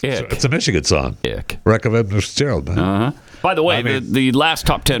on. Ick. It's a Michigan song. Ick. Wreck of Edmund Fitzgerald, man. Uh-huh. By the way, the last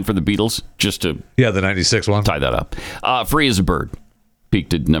top 10 for the Beatles, just to the 96 one. Tie that up. Free as a Bird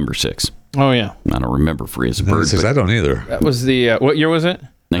peaked at number 6. Oh, yeah. I don't remember Free as a Bird. I don't either. That was the, what year was it?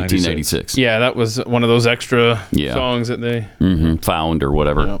 1986. Yeah, that was one of those extra songs that they found or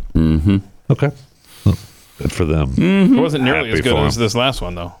whatever. Yep. Mm-hmm. Okay. Well, good for them. It wasn't nearly Happy as good for as them. this last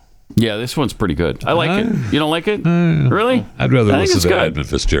one, though. Yeah, this one's pretty good. I like it. You don't like it? Really? I'd rather I think listen it's to good. Edmund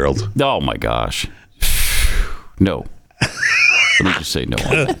Fitzgerald. Oh, my gosh. No. Let me just say no.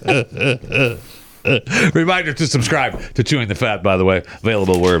 Reminder to subscribe to Chewing the Fat, by the way.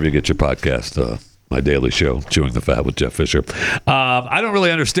 Available wherever you get your podcast. My daily show, Chewing the Fat with Jeff Fisher. I don't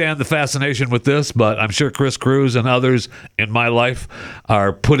really understand the fascination with this, but I'm sure Chris Cruz and others in my life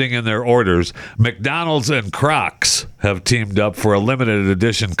are putting in their orders. McDonald's and Crocs have teamed up for a limited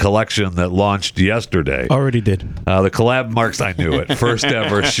edition collection that launched yesterday. Already did. The collab marks, I knew it, first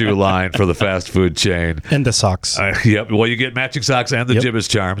ever shoe line for the fast food chain. And the socks. Yep. Well, you get matching socks and the Jibbitz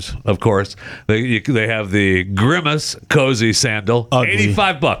charms, of course. They have the Grimace Cozy Sandal, Ugly.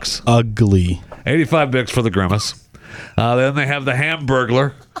 $85. Ugly. $85 for the Grimace. Then they have the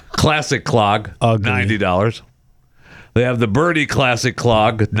Hamburglar Classic Clog, $90. They have the Birdie Classic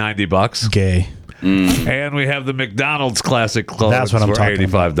Clog, $90. Gay. And we have the McDonald's Classic Clog That's what I'm for talking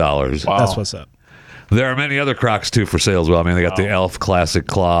 $85. Wow. That's what's up. There are many other Crocs, too, for sale as well. I mean, they got the Elf Classic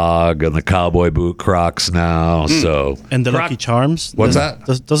Clog and the Cowboy Boot Crocs now. So And the Lucky Charms. What's that?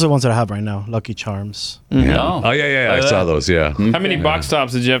 Those are the ones that I have right now. Lucky Charms. Yeah. Oh, yeah. I saw those, yeah. How many box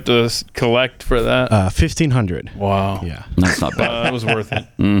tops did you have to collect for that? 1,500. Wow. Yeah. That's not bad. That was worth it.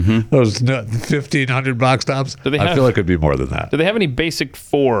 Those 1,500 box tops? Do they I have- feel like it'd be more than that. Do they have any basic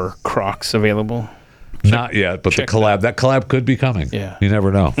 4 Crocs available? Not yet, but the collab, that collab could be coming. Yeah. You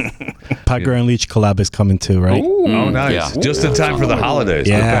never know. Tiger and Leech collab is coming too, right? Oh, nice. Yeah. Just in time for the holidays.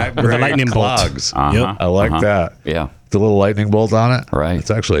 Yeah. The With the lightning bolt. clogs. Yep. I like that. Yeah. The little lightning bolt on it. Right. It's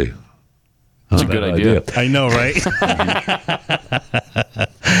actually It's a good idea. I know, right?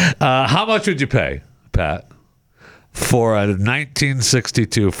 How much would you pay, Pat, for a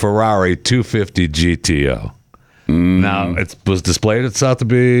 1962 Ferrari 250 GTO? Now, it was displayed at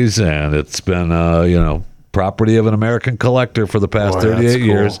Sotheby's, and it's been, property of an American collector for the past 38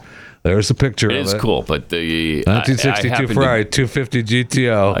 years. There's a picture It of is it. cool, but the 1962 Ferrari 250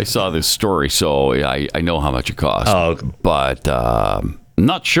 GTO. I saw this story, so I know how much it costs. Oh. But I'm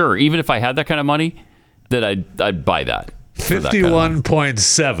not sure. Even if I had that kind of money, that I'd buy that. for that kind of money.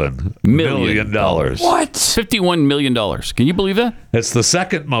 $51.7 million. What? $51 million. Can you believe that? It's the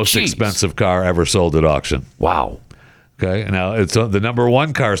second most expensive car ever sold at auction. Wow. Okay, now it's the number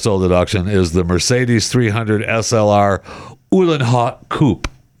one car sold at auction is the Mercedes 300 SLR Uhlenhaut Coupe.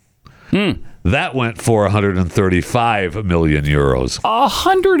 That went for 135 million euros.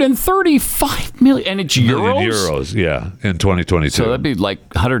 135 million, and it's euros. Million euros, yeah, in 2022. So that'd be like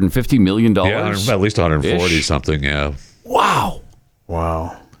 150 million dollars. Yeah, at least 140 something. Yeah. Wow.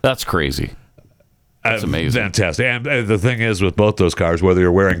 Wow. That's crazy. That's amazing. Fantastic. And the thing is, with both those cars, whether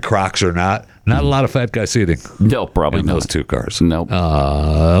you're wearing Crocs or not a lot of fat guy seating. No, probably in not. those two cars. Nope.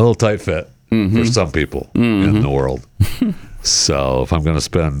 A little tight fit for some people in the world. So if I'm going to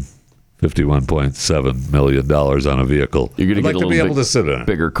spend $51.7 million on a vehicle, You're going I'd like to be able to sit in it.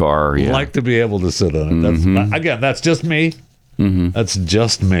 Bigger car. Yeah. Like to be able to sit in it. That's, again, that's just me. That's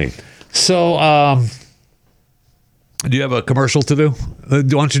just me. So, do you have a commercial to do? Why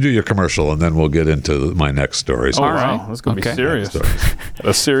don't you do your commercial, and then we'll get into my next stories. All right. That's going to be serious.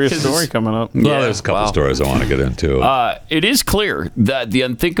 A serious story coming up. Well, there's a couple stories I want to get into. It is clear that the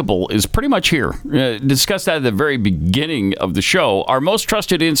unthinkable is pretty much here. Discussed that at the very beginning of the show. Our most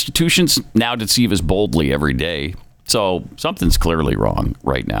trusted institutions now deceive us boldly every day. So something's clearly wrong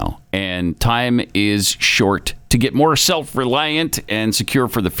right now. And time is short to get more self-reliant and secure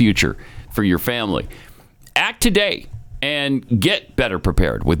for the future, for your family. Act today and get better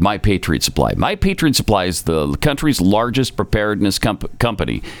prepared with My Patriot Supply. My Patriot Supply is the country's largest preparedness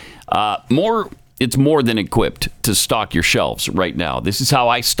company. It's more than equipped to stock your shelves right now. This is how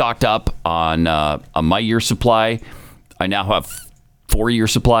I stocked up on my year supply. I now have 4-year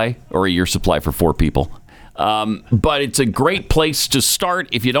supply, or a year supply for 4 people. But it's a great place to start.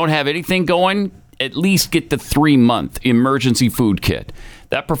 If you don't have anything going, at least get the 3-month emergency food kit.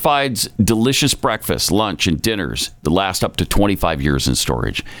 That provides delicious breakfast, lunch, and dinners that last up to 25 years in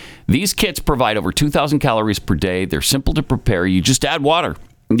storage. These kits provide over 2,000 calories per day. They're simple to prepare. You just add water.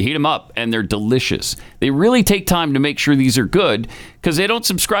 You heat them up, and they're delicious. They really take time to make sure these are good, because they don't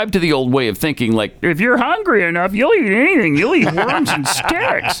subscribe to the old way of thinking, like, if you're hungry enough, you'll eat anything. You'll eat worms and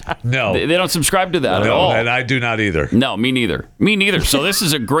sticks. No. They don't subscribe to that at all. And I do not either. No, me neither. Me neither. So this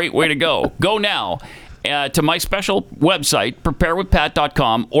is a great way to go. Go now to my special website,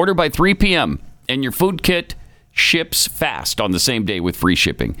 preparewithpat.com. Order by 3 p.m., and your food kit ships fast on the same day with free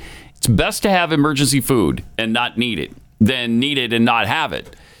shipping. It's best to have emergency food and not need it than need it and not have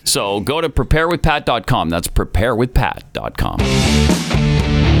it. So go to preparewithpat.com. That's preparewithpat.com.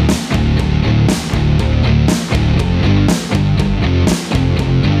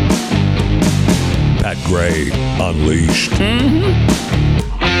 Pat Gray Unleashed.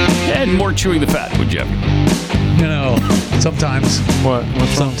 And more chewing the fat with Jeff. You know, sometimes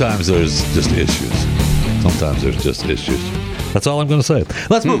sometimes there's just issues. Sometimes there's just issues. That's all I'm going to say.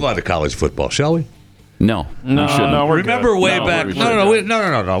 Let's move on to college football, shall we? No, we're Remember good. way back? No. We're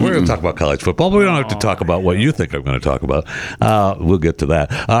going to talk about college football, but we don't have to talk about what you think I'm going to talk about. We'll get to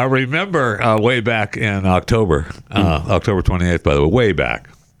that. Remember way back in October, October 28th, by the way back,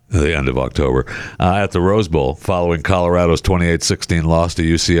 the end of October, at the Rose Bowl, following Colorado's 28-16 loss to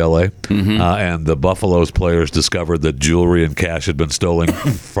UCLA, and the Buffalo's players discovered that jewelry and cash had been stolen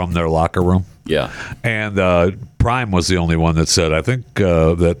from their locker room. Yeah. And Prime was the only one that said, I think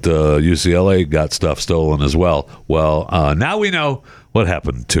that UCLA got stuff stolen as well. Well, now we know what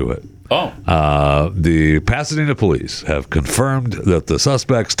happened to it. The Pasadena police have confirmed that the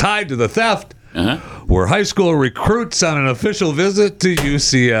suspects tied to the theft were high school recruits on an official visit to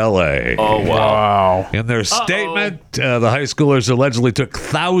UCLA. Oh, wow. In their statement, the high schoolers allegedly took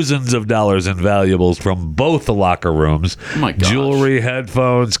thousands of dollars in valuables from both the locker rooms. Oh my gosh. Jewelry,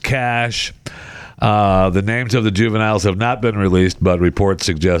 headphones, cash. The names of the juveniles have not been released, but reports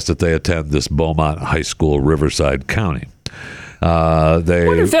suggest that they attend this Beaumont High School, Riverside County. I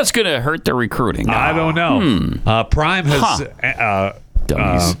wonder if that's going to hurt their recruiting. I don't know. Prime has...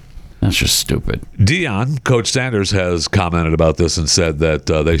 Dummies. That's just stupid. Dion, Coach Sanders, has commented about this and said that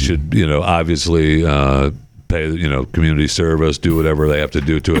they should, obviously pay, community service, do whatever they have to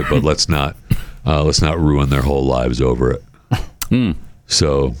do to it, but let's not ruin their whole lives over it.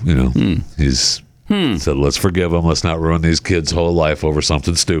 So, he's said, let's forgive them. Let's not ruin these kids' whole life over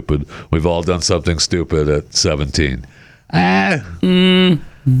something stupid. We've all done something stupid at 17. I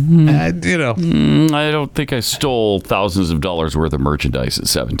don't think I stole thousands of dollars worth of merchandise at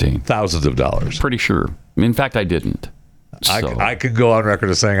 17. Thousands of dollars. Pretty sure. In fact, I didn't. So. I can go on record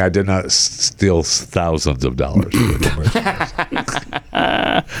as saying I did not steal thousands of dollars.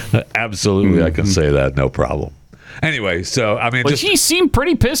 Absolutely, I can say that, no problem. Anyway, so, he seemed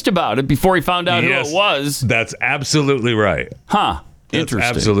pretty pissed about it before he found out who it was. That's absolutely right. Interesting.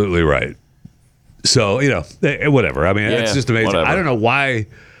 That's absolutely right. So, whatever. It's just amazing. Whatever. I don't know why.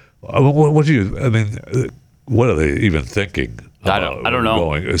 What are they even thinking? I don't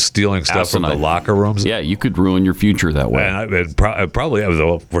know. Stealing stuff from the locker rooms? Yeah, you could ruin your future that way. And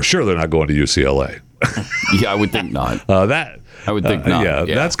probably, for sure, they're not going to UCLA. Yeah, I would think not. I would think not. Yeah,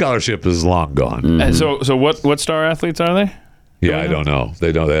 that scholarship is long gone. And so what star athletes are they? Yeah, I don't know.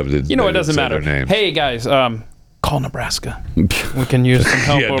 They don't have. It doesn't matter. Their names. Hey guys, call Nebraska. We can use some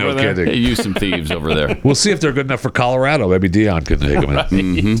help over there. Kidding. Hey, use some thieves over there. We'll see if they're good enough for Colorado. Maybe Dion can take them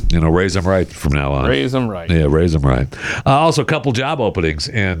in. Raise them right from now on. Raise them right. Yeah, raise them right. Also, a couple job openings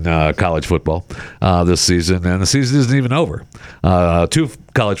in college football this season, and the season isn't even over. 2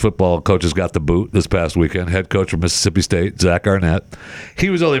 college football coaches got the boot this past weekend. Head coach from Mississippi State, Zach Arnett. He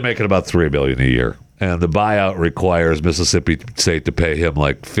was only making about $3 million a year. And the buyout requires Mississippi State to pay him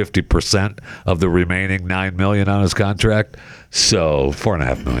like 50% of the remaining $9 million on his contract. So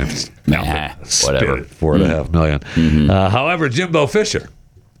 $4.5 million. Whatever. $4.5 million. However, Jimbo Fisher,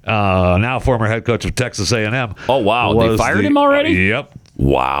 now former head coach of Texas A&M. Oh wow, they fired him already? Yep.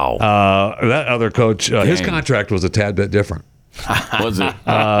 Wow. That other coach, his contract was a tad bit different. Was it?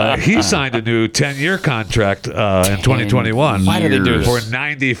 He signed a new 10-year contract in 2021. Why did they do this? For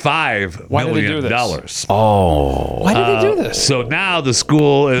 $95 million. Oh. Why did they do this? So now the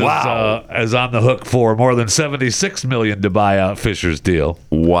school is on the hook for more than $76 million to buy out Fisher's deal.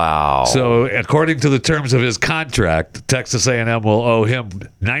 Wow. So according to the terms of his contract, Texas A&M will owe him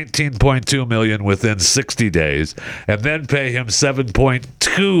 $19.2 million within 60 days, and then pay him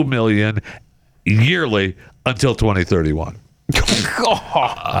 $7.2 million yearly until 2031. And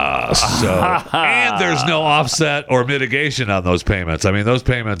there's no offset or mitigation on those payments. I mean, those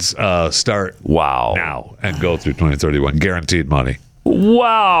payments start now and go through 2031, guaranteed money.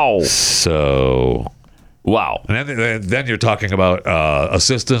 Wow. So, wow. And then you're talking about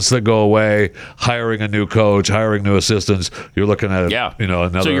assistants that go away, hiring a new coach, hiring new assistants. You're looking at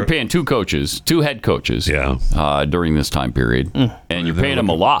another. So you're paying two head coaches, during this time period, and you're paying them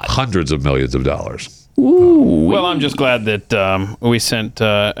a lot, hundreds of millions of dollars. Ooh. Well, I'm just glad that we sent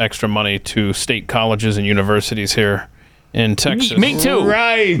extra money to state colleges and universities here in Texas. Me too.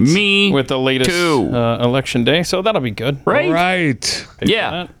 Right. Me with the latest election day, so that'll be good. Right. Right.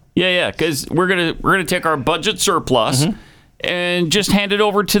 Yeah. Because we're gonna take our budget surplus and just hand it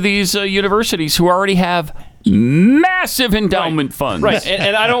over to these universities who already have massive endowment funds. Right.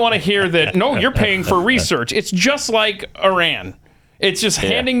 And I don't want to hear that. No, you're paying for research. It's just like Iran. It's just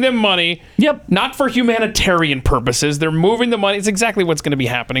handing them money. Yep. Not for humanitarian purposes. They're moving the money. It's exactly what's going to be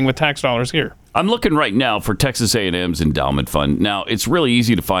happening with tax dollars here. I'm looking right now for Texas A&M's endowment fund. Now, it's really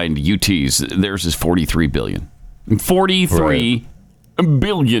easy to find UT's. Theirs is $43 billion. $43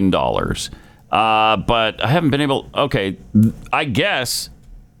 billion. But I haven't been able... Okay, I guess...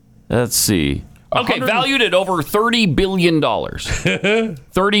 Let's see. Okay, valued at over $30 billion.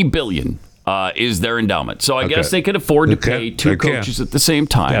 $30 billion. Is their endowment. So I guess they could afford to pay two coaches at the same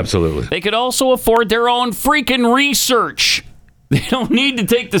time. Absolutely. They could also afford their own freaking research. They don't need to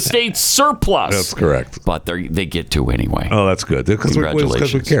take the state's surplus. That's correct. But they get to anyway. Oh, that's good. Because we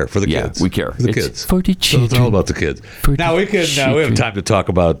care for the kids. We care. For the kids. For the children. So it's all about the kids. Now we have time to talk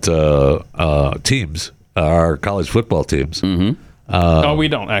about teams, our college football teams. Mm-hmm. No, we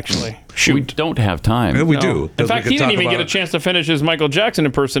don't actually. We don't have time. We do. In fact, he didn't even get a chance to finish his Michael Jackson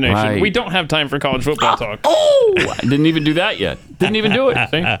impersonation. Right. We don't have time for college football talk. I didn't even do that yet. Didn't even do it.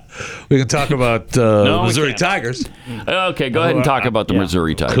 We can talk about Missouri Tigers. Okay, go ahead and talk about the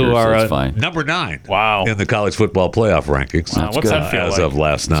Missouri Tigers. Who are That's fine. number 9 wow. in the college football playoff rankings. Wow, what's that feel as like? of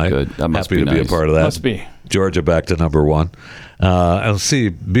last night. Good. That must Happy be to be a nice. part of that. Must be. Georgia back to number 1. And let's see,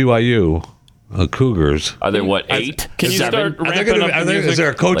 BYU. Cougars. Are they what, 8? Can you start ramping up the music? Is there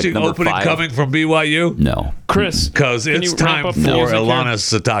a coaching Like opening 5? coming from BYU? No. Chris, because can it's you ramp time up for the music Ilana here?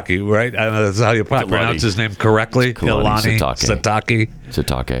 Satake, right? I don't know, that's how you pronounce his name correctly. Kalani Ilani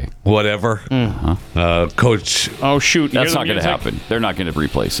Satake. Whatever. Coach. Oh, shoot. That's not going to happen. They're not going to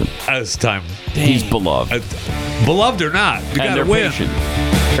replace him. It's time. He's beloved. Beloved or not, you got to win. Patient.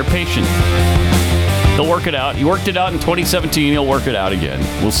 They're patient. They'll work it out. He worked it out in 2017. He'll work it out again.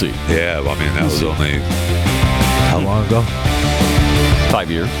 We'll see. Yeah, well, I mean, that was only how long ago?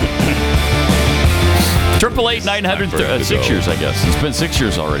 5 years. 888-900, 6 years, I guess. It's been 6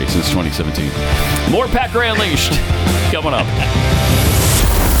 years already since 2017. More Pat Gray Unleashed coming up.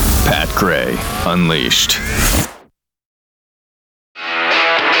 Pat Gray Unleashed.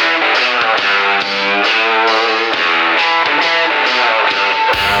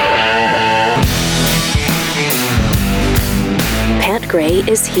 Pat Gray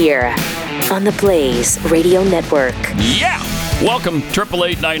is here on the Blaze Radio Network. Yeah! Welcome,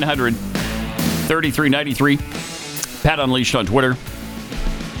 888-900-3393. Pat Unleashed on Twitter.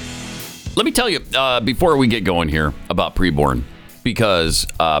 Let me tell you, before we get going here, about preborn, because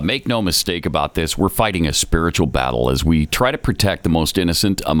make no mistake about this, we're fighting a spiritual battle as we try to protect the most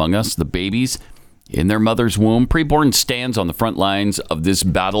innocent among us, the babies in their mother's womb. Preborn stands on the front lines of this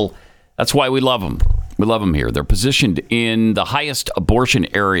battle. That's why we love them. We love them here. They're positioned in the highest abortion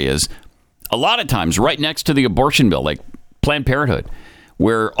areas, a lot of times right next to the abortion mill, like Planned Parenthood,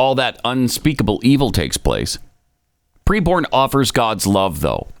 where all that unspeakable evil takes place. Preborn offers God's love,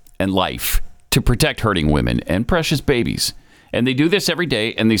 though, and life to protect hurting women and precious babies. And they do this every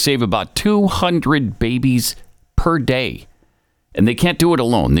day, and they save about 200 babies per day. And they can't do it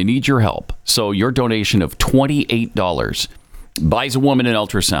alone. They need your help. So your donation of $28 buys a woman an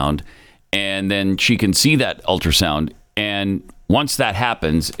ultrasound, and then she can see that ultrasound. And once that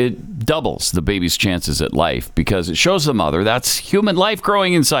happens, it doubles the baby's chances at life because it shows the mother that's human life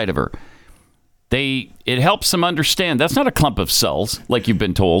growing inside of her. It helps them understand that's not a clump of cells like you've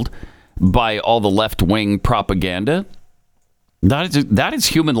been told by all the left-wing propaganda. That is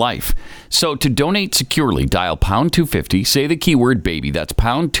human life. So to donate securely, dial pound 250, say the keyword baby. That's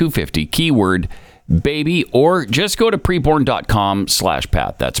pound 250, keyword baby, or just go to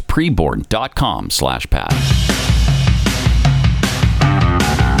preborn.com/Pat. That's preborn.com/Pat.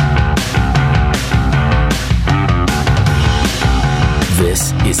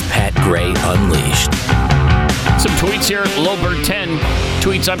 This is Pat Gray Unleashed. Some tweets here. Lowbird 10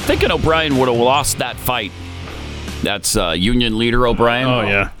 tweets, I'm thinking O'Brien would have lost that fight. That's Union Leader O'Brien. Oh,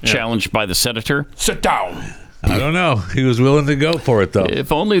 yeah. Challenged by the senator. Sit down. I don't know. He was willing to go for it, though.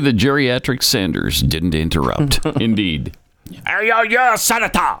 If only the geriatric Sanders didn't interrupt. Indeed. You're a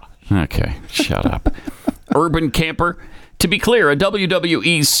senator. Okay, shut up. Urban Camper. To be clear, a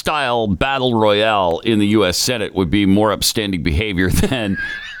WWE-style battle royale in the U.S. Senate would be more upstanding behavior than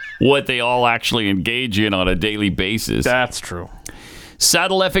what they all actually engage in on a daily basis. That's true.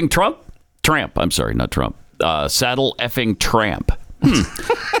 Saddle effing Trump? Tramp. I'm sorry, not Trump. Saddle effing tramp.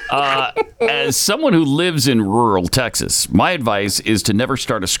 As someone who lives in rural Texas, my advice is to never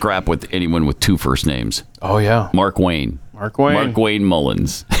start a scrap with anyone with two first names. Oh, yeah. Mark Wayne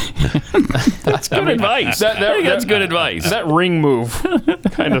Mullins. That's good advice. That's good advice. That ring move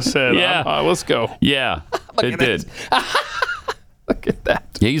kind of said, yeah. Let's go. Yeah, it did. Look at that.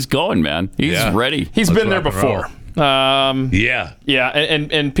 Yeah, he's going, man. He's ready. He's been there before. Yeah. Yeah,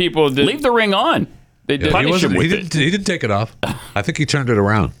 and people did. Leave the ring on. They punish him with it. He didn't take it off. I think he turned it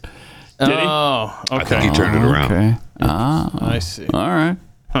around. Did he? Oh, okay. I think he turned it around. Okay. I see. All right.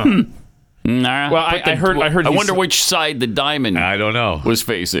 Huh. Nah, well, I heard. I wonder which side the diamond. I don't know. Was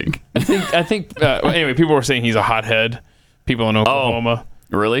facing. I think. Anyway, people were saying he's a hothead. People in Oklahoma.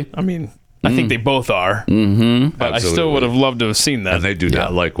 Oh, really? I mean, I think they both are. Mm-hmm. But I still would have loved to have seen that. And they do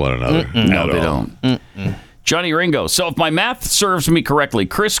not like one another. No, they don't. Johnny Ringo. So if my math serves me correctly,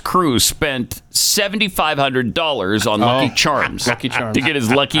 Chris Cruz spent $7,500 on Lucky Charms. Lucky Charms. To get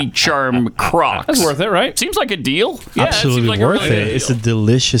his Lucky Charm Crocs. That's worth it, right? Seems like a deal. Yeah, absolutely like worth really it. It's a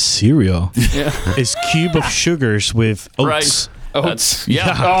delicious cereal. Yeah. It's cube of sugars with oats. Right. Oats.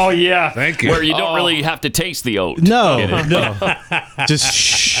 Yeah. Oh, yeah. Thank you. Where you don't really have to taste the oat. No.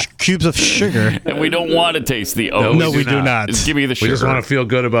 Just cubes of sugar. And we don't want to taste the oat. No, we do not. Just give me the sugar. We just want to feel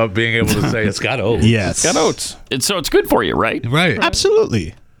good about being able to say it's got oats. Yes. It's got oats. And so it's good for you, right? Right.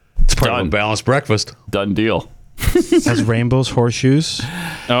 Absolutely. It's part of a balanced breakfast. Done deal. Has rainbows, horseshoes.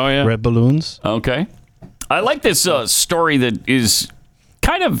 Oh, yeah. Red balloons. Okay. I like this story that is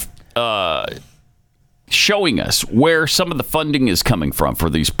kind of showing us where some of the funding is coming from for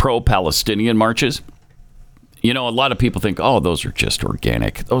these pro-Palestinian marches. You know, a lot of people think, oh, those are just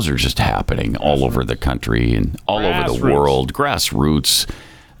organic. Those are just happening all over the country and all over the world. Grassroots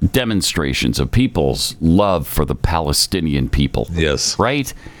demonstrations of people's love for the Palestinian people. Yes.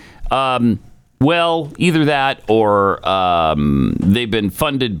 Right? Well, either that or they've been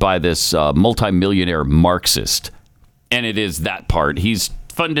funded by this multimillionaire Marxist. And it is that part. He's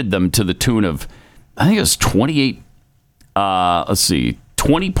funded them to the tune of, I think it was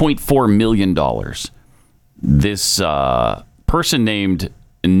 $20.4 million. This person named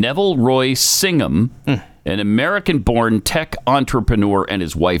Neville Roy Singham, an American-born tech entrepreneur, and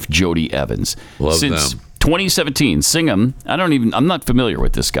his wife Jody Evans. Since 2017, Singham, I'm not familiar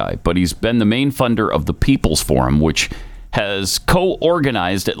with this guy, but he's been the main funder of the People's Forum, which has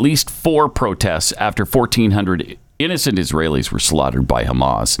co-organized at least 4 protests after 1,400 innocent Israelis were slaughtered by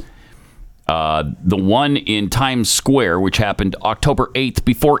Hamas. The one in Times Square, which happened October 8th,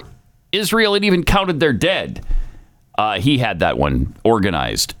 before Israel had even counted their dead. He had that one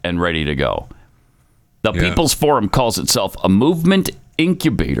organized and ready to go. The People's Forum calls itself a movement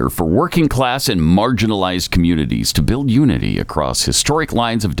incubator for working class and marginalized communities to build unity across historic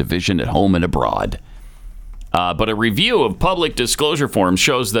lines of division at home and abroad. But a review of public disclosure forms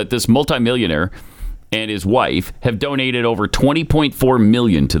shows that this multimillionaire and his wife have donated over $20.4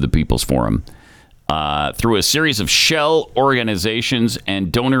 million to the People's Forum through a series of shell organizations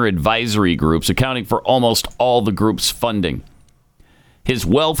and donor advisory groups, accounting for almost all the group's funding. His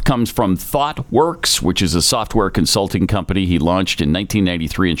wealth comes from ThoughtWorks, which is a software consulting company he launched in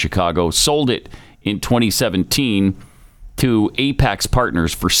 1993 in Chicago, sold it in 2017 to Apex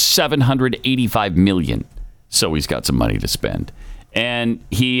Partners for $785 million. So he's got some money to spend. And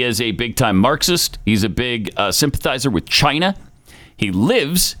he is a big-time Marxist. He's a big sympathizer with China. He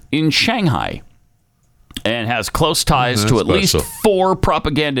lives in Shanghai and has close ties to at least 4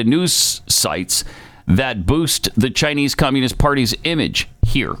 propaganda news sites that boost the Chinese Communist Party's image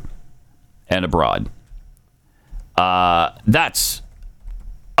here and abroad. That's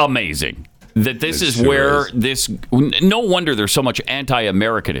amazing. that this is sure where is. this. No wonder there's so much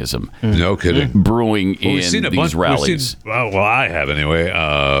anti-Americanism. No kidding. Brewing Well, in these rallies. Well, I have anyway.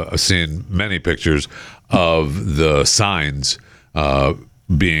 I've seen many pictures of the signs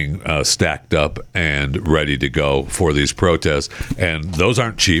being stacked up and ready to go for these protests, and those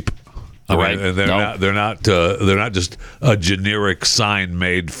aren't cheap. Right. And they're not just a generic sign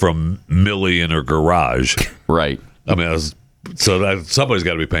made from Millie in her garage. Right. I mean, somebody's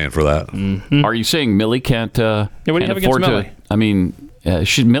got to be paying for that. Mm-hmm. Are you saying Millie can't? What do you have against afford Millie? to? I mean,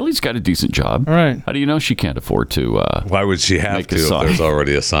 Millie's got a decent job. All right. How do you know she can't afford to? Why would she have to if there's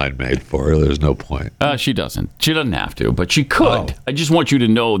already a sign made for her? There's no point. She doesn't. She doesn't have to, but she could. I just want you to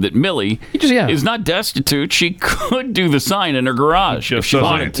know that Millie is not destitute. She could do the sign in her garage if she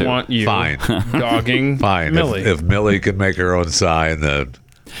wanted to. Want you Fine. dogging Fine. Millie. If Millie can make her own sign, then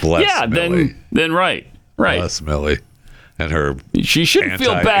bless Millie. then right. Bless Millie. And her she shouldn't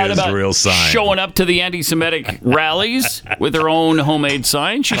feel bad about sign. showing up to the anti-Semitic rallies with her own homemade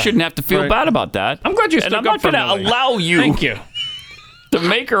sign. She shouldn't have to feel bad about that. I'm glad you and stuck I'm not up for going to Millie. allow you. Thank you. To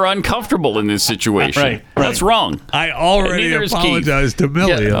make her uncomfortable in this situation. Right. That's wrong. I already apologized to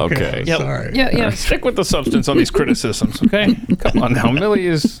Millie. Yeah. Okay. Sorry. Yeah. Stick with the substance on these criticisms, okay? Come on now.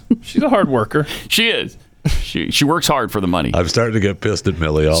 Millie she's a hard worker. She is. She works hard for the money. I'm starting to get pissed at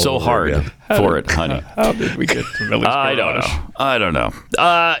Millie all so over hard again. for it, honey. How did we get to Millie's I don't know.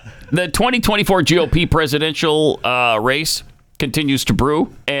 The 2024 GOP presidential race continues to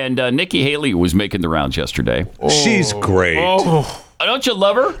brew, and Nikki Haley was making the rounds yesterday. She's great. Don't you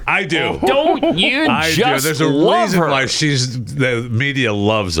love her? I do. Don't you I just do. There's a love reason her? why the media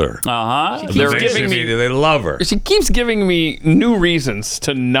loves her. They're giving media, they love her. She keeps giving me new reasons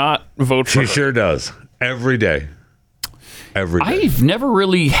to not vote for her. She sure does. Every day. I've never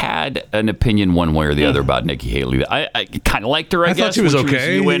really had an opinion one way or the other about Nikki Haley. I kind of liked her, I guess. thought she was when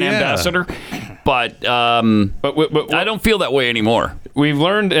okay. She was UN ambassador. But I don't feel that way anymore. We've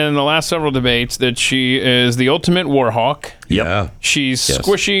learned in the last several debates that she is the ultimate war hawk. Yeah. She's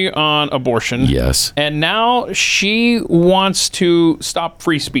squishy on abortion. Yes. And now she wants to stop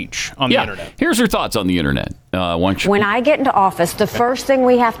free speech on the internet. Here's her thoughts on the internet. When I get into office, the first thing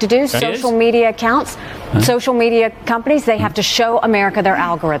we have to do, social media accounts, social media companies, they have to show America their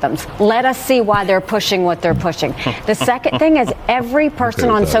algorithms. Let us see why they're pushing what they're pushing. The second thing is every person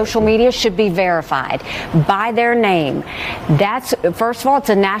on social media should be verified by their name. That's, first of all, it's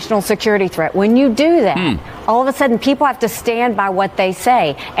a national security threat. When you do that, all of a sudden people have to stand by what they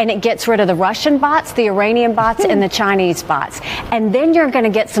say, and it gets rid of the Russian bots, the Iranian bots, and the Chinese bots. And then you're going to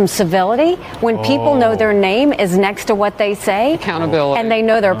get some civility when people know their name is next to what they say. Accountability. And they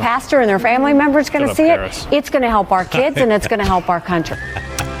know their pastor and their family members going to see it. It's going to help our kids, and it's going to help our country.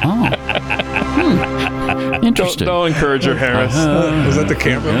 Interesting. Don't encourage her, Harris. Was that the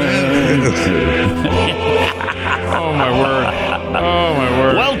cameraman? Oh, my word. Oh, my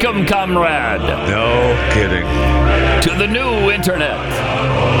word. Welcome, comrade. No kidding. To the new internet.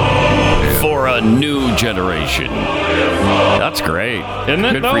 For a new generation. That's great. Isn't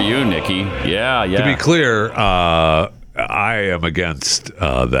it, Good for you, Nikki. Yeah. To be clear, I am against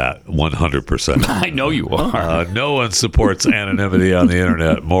that 100%. I know you are. No one supports anonymity on the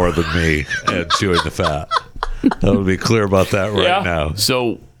internet more than me and chewing the fat. I would be clear about that right now.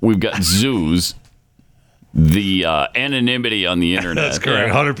 So we've got Zeus, the anonymity on the internet. That's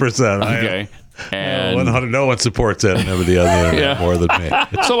correct. 100%. Okay. And 100. No one supports anonymity on the internet more than me.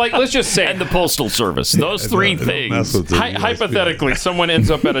 So, let's just say. And the Postal Service. Those three things. Hypothetically, someone ends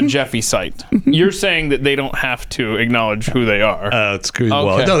up at a Jeffy site. You're saying that they don't have to acknowledge who they are. It's good.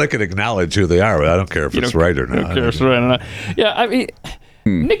 Well, no, they can acknowledge who they are, but I don't care if it's right or not. I don't care if it's right or not. Yeah, I mean,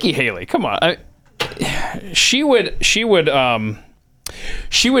 Nikki Haley, come on. She would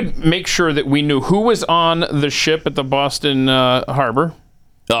make sure that we knew who was on the ship at the Boston Harbor.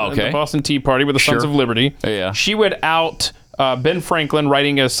 Oh, okay. The Boston Tea Party with the Sons of Liberty. Yeah. She would out Ben Franklin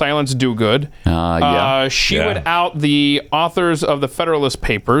writing a Silence Do Good. She would out the authors of the Federalist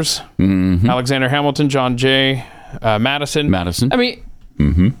Papers, Alexander Hamilton, John Jay, Madison. I mean,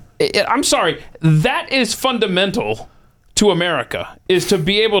 I'm sorry. That is fundamental to America, is to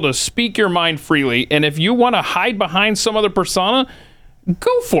be able to speak your mind freely. And if you want to hide behind some other persona,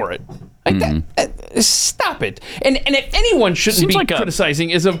 go for it. Stop it. And if anyone shouldn't be criticizing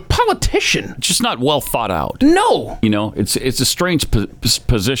is a politician. Just not well thought out. No. You know, it's a strange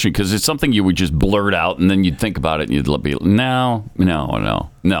position because it's something you would just blurt out and then you'd think about it and you'd be no, that's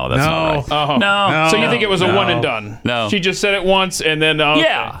not right. Oh. No. So you think it was a one and done? No. She just said it once and then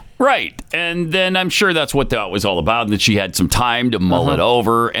Yeah. Right. And then I'm sure that's what that was all about, and that she had some time to mull it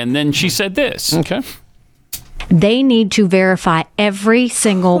over, and then she said this. Okay. They need to verify every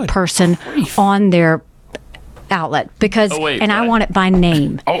single person on their outlet because, I want it by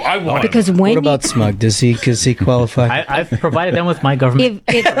name. Oh, I want because it. when What about Smug? Does he qualify? I've provided them with my government.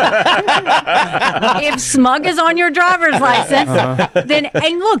 if Smug is on your driver's license, then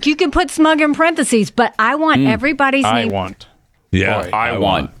and look, you can put Smug in parentheses. But I want everybody's name. I want. Yeah, I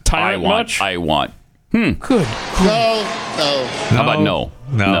want. Tyrant much? I want. Good. No. How about no?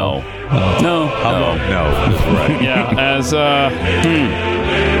 No. No. No. Right. Yeah, as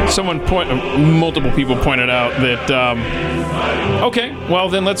multiple people pointed out that. Okay, well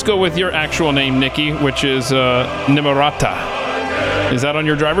then let's go with your actual name, Nikki, which is Nimarata. Is that on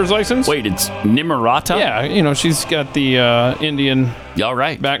your driver's license? Wait, it's Nimarata? Yeah, she's got the Indian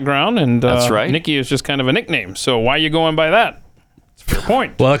background, and that's right. Nikki is just kind of a nickname. So why are you going by that? It's a fair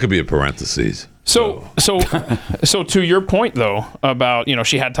point. Well, that could be a parentheses. So to your point though about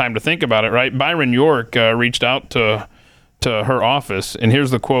she had time to think about it, right? Byron York reached out to her office, and here's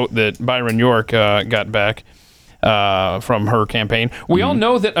the quote that Byron York got back from her campaign. We all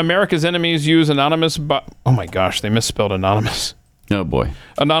know that America's enemies use anonymous. Oh my gosh, they misspelled anonymous. Oh boy.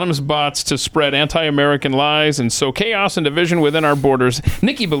 Anonymous bots to spread anti-American lies and sow chaos and division within our borders.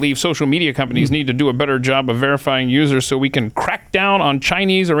 Nikki believes social media companies need to do a better job of verifying users so we can crack down on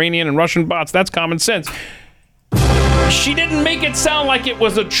Chinese, Iranian, and Russian bots. That's common sense. She didn't make it sound like it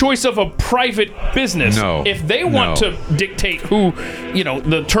was a choice of a private business. No. If they want to dictate who,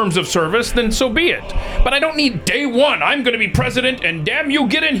 the terms of service, then so be it. But I don't need day one. I'm going to be president, and damn you,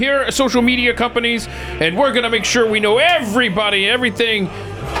 get in here, social media companies, and we're going to make sure we know everybody, everything.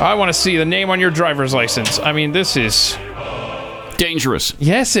 I want to see the name on your driver's license. I mean, this is dangerous.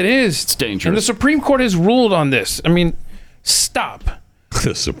 Yes, it is. It's dangerous. And the Supreme Court has ruled on this. I mean, stop.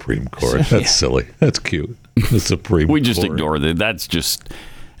 The Supreme Court. That's silly. That's cute. The Supreme Court. We just ignore that.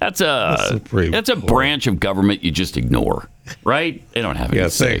 That's a branch of government you just ignore, right? They don't have any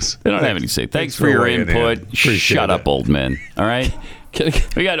say. They don't have any say. Thanks for your input. Shut up, old men. All right?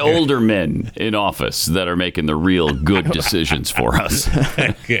 We got older men in office that are making the real good decisions for us.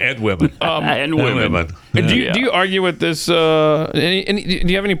 And women. And women. Do you argue with this? Do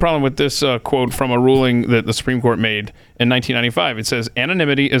you have any problem with this quote from a ruling that the Supreme Court made in 1995? It says,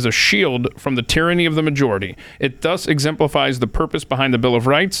 "Anonymity is a shield from the tyranny of the majority. It thus exemplifies the purpose behind the Bill of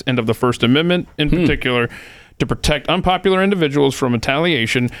Rights and of the First Amendment in particular, to protect unpopular individuals from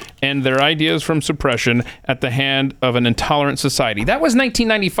retaliation and their ideas from suppression at the hand of an intolerant society." That was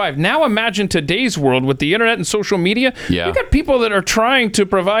 1995. Now imagine today's world with the internet and social media. Yeah. You got people that are trying to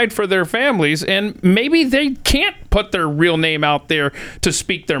provide for their families, and maybe they can't put their real name out there to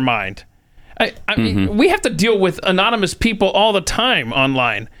speak their mind. I mean, we have to deal with anonymous people all the time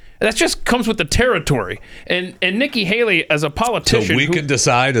online. That just comes with the territory. And Nikki Haley, as a politician... So we can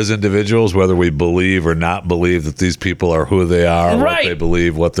decide as individuals whether we believe or not believe that these people are who they are, what they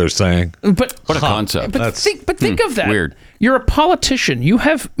believe, what they're saying. But what a concept. But think of that. Weird. You're a politician. You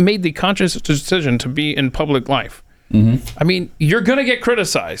have made the conscious decision to be in public life. I mean, you're going to get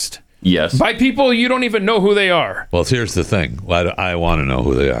criticized. Yes. By people you don't even know who they are. Well, here's the thing. I want to know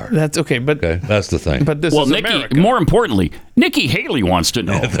who they are. That's okay, but that's the thing. But this is Nikki, America. more importantly, Nikki Haley wants to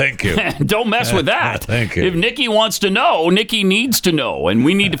know. Thank you. Don't mess with that. Thank you. If Nikki wants to know, Nikki needs to know, and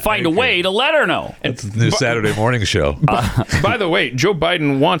we need to find a way to let her know. It's the new Saturday morning show. By the way, Joe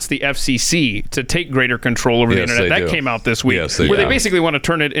Biden wants the FCC to take greater control over the internet. That came out this week, where they basically want to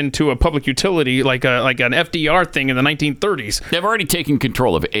turn it into a public utility, like an FDR thing in the 1930s. They've already taken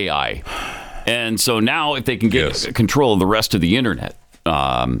control of AI. And so now if they can get control of the rest of the internet,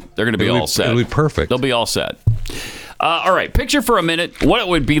 they're going to be all set. It'll be perfect. They'll be all set. All right, picture for a minute what it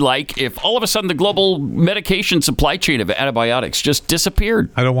would be like if all of a sudden the global medication supply chain of antibiotics just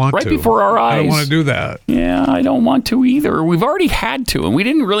disappeared. I don't want right to. Before our eyes. I don't want to do that. Yeah, I don't want to either. We've already had to, and we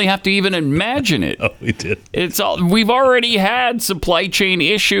didn't really have to even imagine it. Oh, we did. We've already had supply chain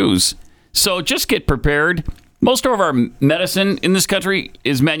issues. So just get prepared. Most of our medicine in this country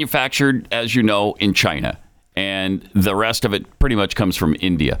is manufactured, as you know, in China. And the rest of it pretty much comes from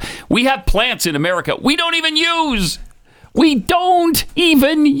India. We have plants in America we don't even use. We don't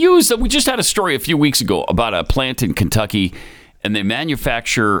even use them. We just had a story a few weeks ago about a plant in Kentucky, and they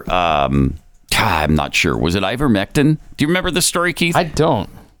manufacture, I'm not sure. Was it ivermectin? Do you remember this story, Keith? I don't.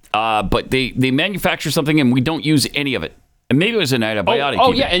 But they manufacture something, and we don't use any of it. And maybe it was an antibiotic.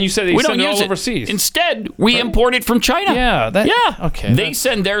 Oh yeah, and you said they send it all overseas. Instead, we import it from China. Yeah. Okay. They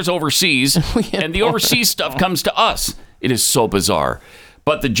send theirs overseas, and the overseas stuff comes to us. It is so bizarre.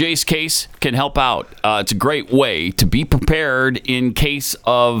 But the Jace case can help out. It's a great way to be prepared in case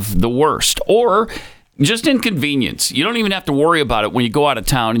of the worst, or Just inconvenience. You don't even have to worry about it when you go out of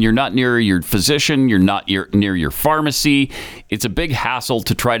town and you're not near your physician, you're not near your pharmacy. It's a big hassle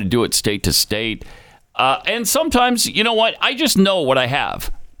to try to do it state to state. And sometimes, you know what? I just know what I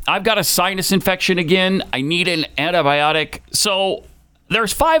have. I've got a sinus infection again. I need an antibiotic. So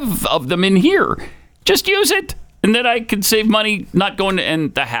there's 5 of them in here. Just use it. And then I can save money not going to,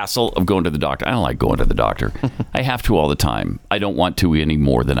 and the hassle of going to the doctor. I don't like going to the doctor. I have to all the time. I don't want to any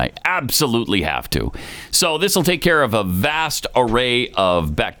more than I absolutely have to. So this will take care of a vast array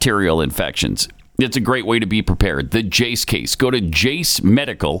of bacterial infections. It's a great way to be prepared. The Jace case. Go to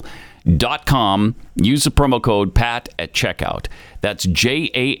jacemedical.com. Use the promo code PAT at checkout. That's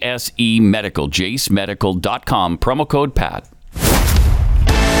JASE Medical. jacemedical.com. Promo code PAT.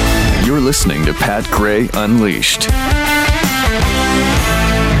 You're listening to Pat Gray Unleashed.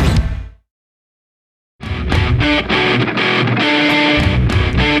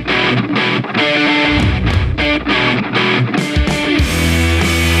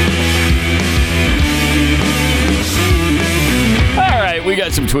 All right, we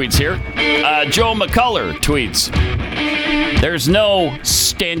got some tweets here. Joe McCullough tweets, "There's no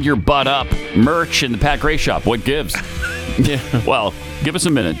stand your butt up merch in the Pat Gray shop. What gives?" Yeah. Well, give us a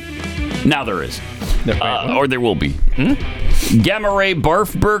minute. Now there is. Or there will be. Gamma Ray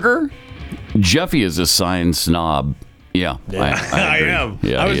Barf Burger. Jeffy is a sign snob. Yeah, I am.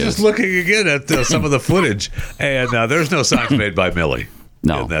 Yeah, I was just looking again at some of the footage, and there's no signs made by Millie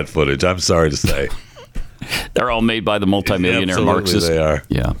in that footage. I'm sorry to say. They're all made by the multimillionaire Marxist. They are.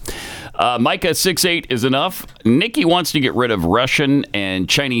 Yeah. Micah 68 is enough. Nikki wants to get rid of Russian and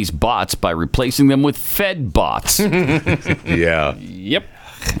Chinese bots by replacing them with Fed bots. Yeah. Yep.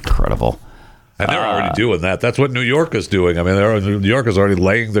 Incredible. And they're already doing that. That's what New York is doing. I mean, New York is already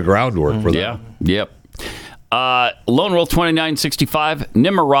laying the groundwork for that. Yeah. Yep. Lone Wolf 2965.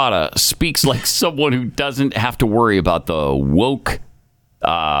 Nimarata speaks like someone who doesn't have to worry about the woke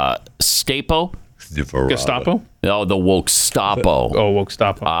Gestapo. Oh, the woke Stapo. Woke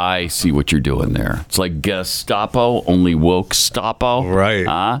Stapo. I see what you're doing there. It's like Gestapo, only woke Stapo. Right.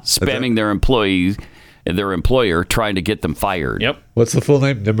 Spamming their employees, their employer, trying to get them fired. Yep. What's the full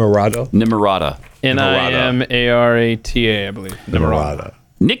name? Nimarata? Nimarata. Nimarata, I believe. Nimarata.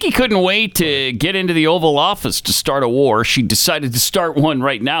 Nikki couldn't wait to get into the Oval Office to start a war. She decided to start one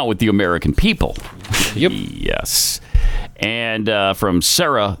right now with the American people. Yep. Yes. And from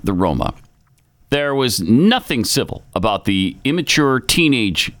Sarah the Roma. There was nothing civil about the immature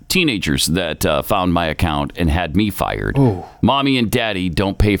teenagers that found my account and had me fired. Ooh. Mommy and Daddy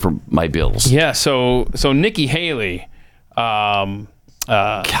don't pay for my bills. Yeah, so Nikki Haley. Golly.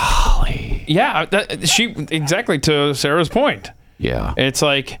 Yeah, she exactly to Sarah's point. Yeah. It's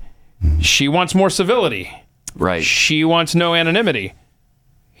like she wants more civility. Right. She wants no anonymity.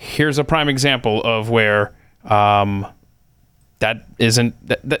 Here's a prime example of where that isn't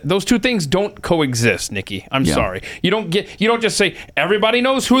those two things don't coexist, Nikki. I'm sorry. You don't just say everybody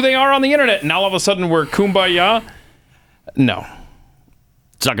knows who they are on the internet and all of a sudden we're kumbaya. No.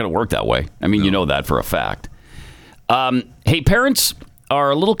 It's not going to work that way. I mean, you know that for a fact. Hey, parents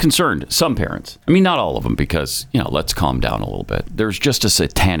are a little concerned. Some parents. I mean, not all of them, because, let's calm down a little bit. There's just a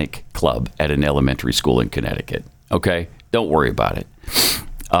satanic club at an elementary school in Connecticut. Okay? Don't worry about it.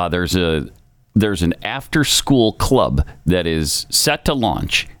 There's an after-school club that is set to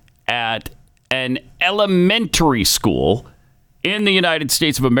launch at an elementary school in the United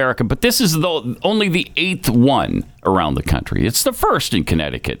States of America, but this is only the 8th one around the country. It's the first in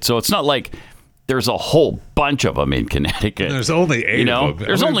Connecticut, so it's not like there's a whole bunch of them in Connecticut. There's only 8 of them.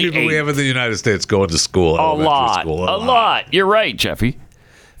 There's only people 8. we have in the United States going to school. A lot. You're right, Jeffy.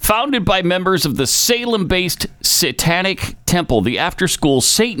 Founded by members of the Salem-based Satanic Temple, the after-school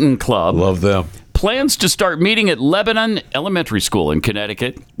Satan Club. Love them. Plans to start meeting at Lebanon Elementary School in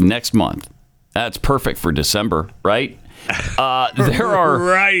Connecticut next month. That's perfect for December, right?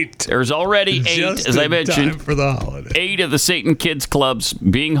 There's already 8, just as I mentioned, time for the holiday. 8 of the Satan Kids clubs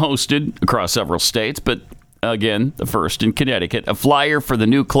being hosted across several states, but again, the first in Connecticut. A flyer for the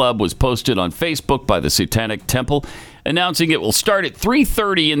new club was posted on Facebook by the Satanic Temple, announcing it will start at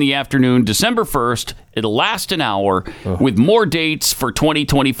 3:30 in the afternoon, December 1st. It'll last an hour, with more dates for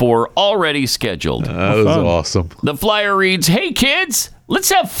 2024 already scheduled. That was awesome. The flyer reads, "Hey kids, let's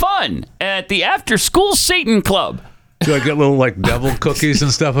have fun at the After School Satan Club." Do I get little devil cookies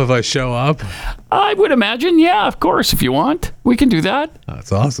and stuff if I show up? I would imagine, yeah, of course, if you want. We can do that.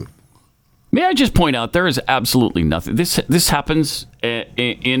 That's awesome. May I just point out, there is absolutely nothing. This happens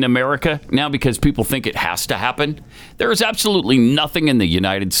in America now because people think it has to happen. There is absolutely nothing in the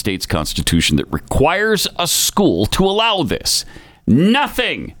United States Constitution that requires a school to allow this.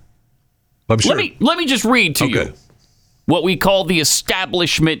 Nothing. I'm sure. Let me just read to you what we call the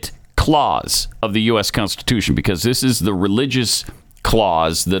Establishment Clause of the U.S. Constitution, because this is the religious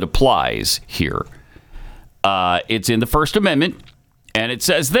clause that applies here. It's in the First Amendment, and it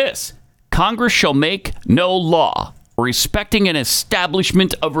says this: Congress shall make no law respecting an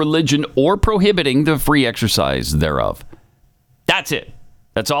establishment of religion or prohibiting the free exercise thereof. That's it.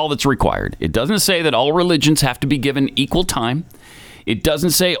 That's all that's required. It doesn't say that all religions have to be given equal time. It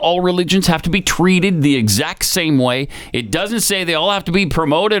doesn't say all religions have to be treated the exact same way. It doesn't say they all have to be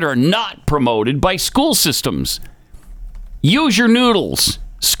promoted or not promoted by school systems. Use your noodles,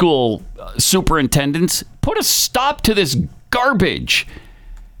 school superintendents. Put a stop to this garbage.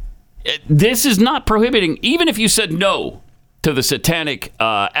 This is not prohibiting, even if you said no to the satanic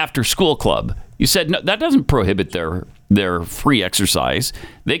after-school club. You said no, that doesn't prohibit their free exercise.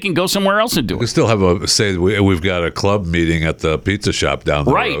 They can go somewhere else and do it. We still have we've got a club meeting at the pizza shop down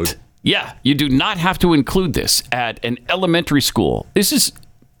the road. Right. Yeah, you do not have to include this at an elementary school. This is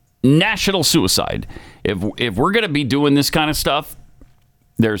national suicide. If we're going to be doing this kind of stuff,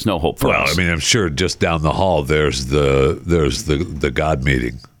 there's no hope for us. Well, I mean, I'm sure just down the hall there's the God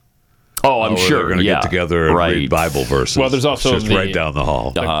meeting. Oh, I'm sure. They're going to get together and read Bible verses. Well, there's also just right down the hall.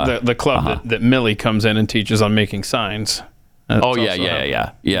 The club that Millie comes in and teaches on making signs.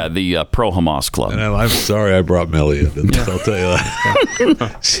 Yeah. The pro-Hamas club. And I'm sorry I brought Millie into this. I'll tell you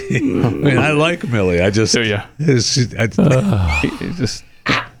that. I like Millie. I just... Do you?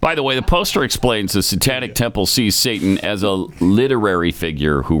 By the way, the poster explains the Satanic Temple sees Satan as a literary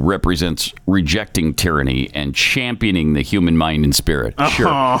figure who represents rejecting tyranny and championing the human mind and spirit.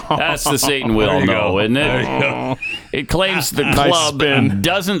 Sure. That's the Satan we all know, isn't it? It claims the club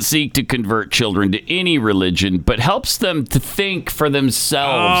doesn't seek to convert children to any religion, but helps them to think for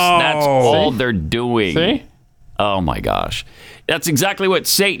themselves. That's all they're doing. See? Oh, my gosh. That's exactly what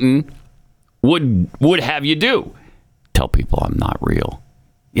Satan would have you do. Tell people I'm not real.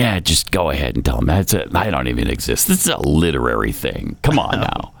 Yeah, just go ahead and tell them that's it. I don't even exist. This is a literary thing. Come on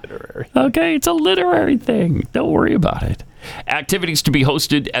now. Okay, it's a literary thing. Don't worry about it. Activities to be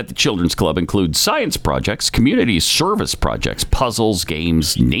hosted at the Children's Club include science projects, community service projects, puzzles,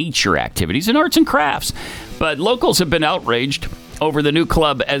 games, nature activities, and arts and crafts. But locals have been outraged over the new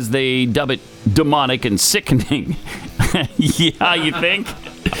club as they dub it demonic and sickening. Yeah, you think?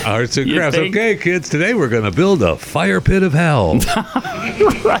 Arts and crafts. Okay, kids, today we're going to build a fire pit of hell.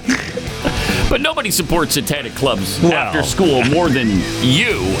 Right. But nobody supports satanic clubs after school more than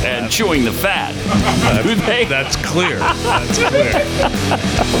you and chewing the fat. That's clear. That's clear.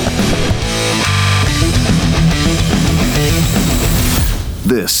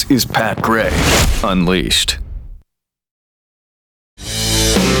 This is Pat Gray Unleashed.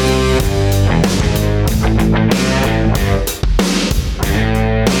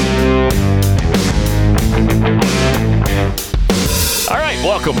 All right,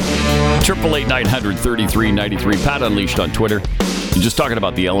 welcome. 888-900-3393. Pat Unleashed on Twitter. You're just talking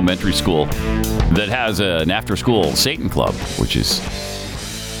about the elementary school that has an after-school Satan club, which is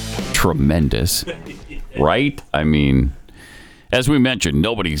tremendous, right? I mean, as we mentioned,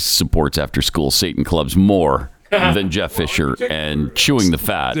 nobody supports after-school Satan clubs more than Jeff Fisher and chewing the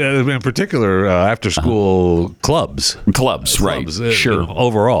fat. In particular, after-school clubs. Clubs, right. Sure.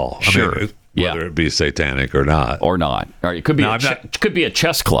 Overall. Sure. I mean, whether it be satanic or not. Or not. All right, it could be, could be a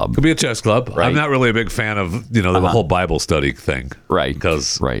chess club. Could be a chess club. Right. I'm not really a big fan of, the whole Bible study thing. Right.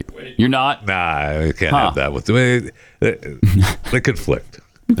 Because You're not? Nah, I can't have that with the way they conflict.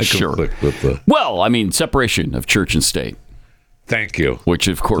 They conflict with the... Well, I mean, separation of church and state. Thank you. Which,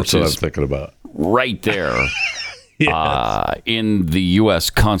 of course, That's what I'm thinking about. Right there in the U.S.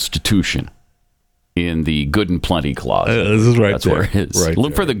 Constitution. In the Good and Plenty Clause. This is right. That's there. where it is. Right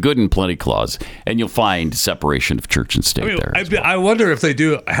Look for the Good and Plenty Clause, and you'll find separation of church and state there. I wonder if they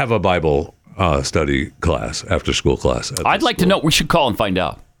do have a Bible study class, after school class. I'd like to know. We should call and find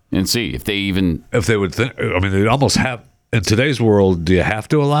out and see if they even... If they would think... I mean, they almost have... In today's world, do you have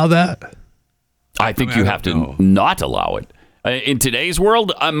to allow that? I think you have to not allow it. In today's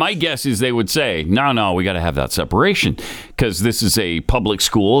world, my guess is they would say, no, we got to have that separation because this is a public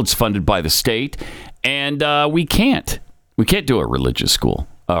school. It's funded by the state, and we can't do a religious school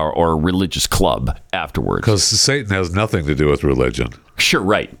or a religious club afterwards. Because Satan has nothing to do with religion. Sure,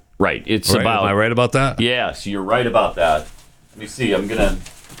 right. It's about... Am I right about that? Yes, you're right about that. Let me see. I'm going to...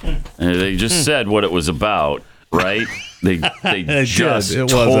 They just said what it was about, right? They just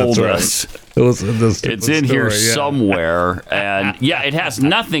told us. It was in this it's in story, here somewhere, and it has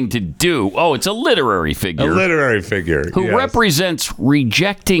nothing to do. Oh, it's a literary figure. A literary figure who represents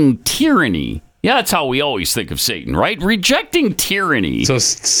rejecting tyranny Yeah, that's how we always think of Satan, right? Rejecting tyranny. So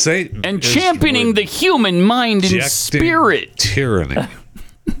Satan and championing the human mind and spirit. Tyranny.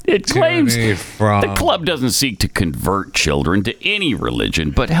 It claims from... the club doesn't seek to convert children to any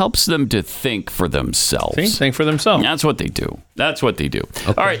religion, but helps them to think for themselves. See? Think for themselves. That's what they do. That's what they do.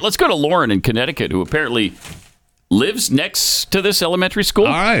 Okay. All right, let's go to Lauren in Connecticut, who apparently lives next to this elementary school.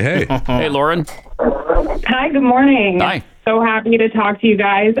 All right, hey. Hey, Lauren. Hi, good morning. Hi. So happy to talk to you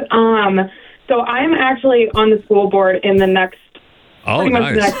guys. So I'm actually on the school board in the next, pretty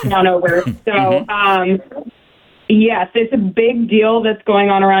much the next town over. So, yes, it's a big deal that's going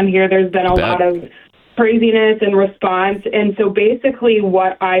on around here. There's been a lot of craziness and response. And so basically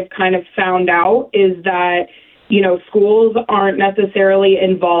what I've kind of found out is that, schools aren't necessarily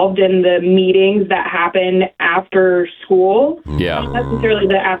involved in the meetings that happen after school. Yeah. Not necessarily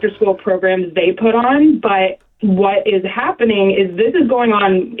the after-school programs they put on, but what is happening is this is going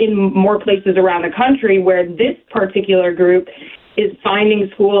on in more places around the country where this particular group is finding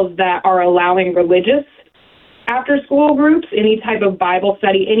schools that are allowing religious after-school groups, any type of Bible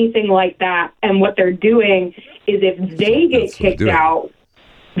study, anything like that. And what they're doing is if they get kicked out,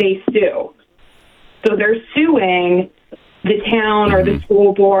 they sue. So they're suing the town or the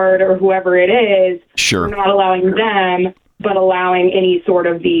school board or whoever it is for not allowing them, but allowing any sort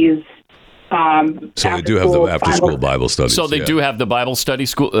of these so they do have the after-school Bible studies. So they do have the Bible study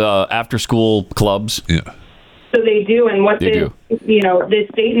school after-school clubs. Yeah. So they do, and what this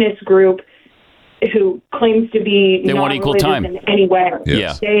Satanist group, who claims to be they want equal time in any way,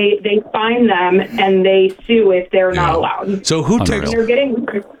 they find them and they sue if they're not allowed. So who takes? And they're getting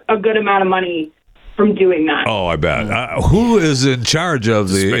a good amount of money from doing that. Oh, I bet. Who is in charge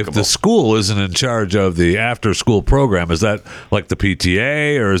of if the school isn't in charge of the after-school program? Is that like the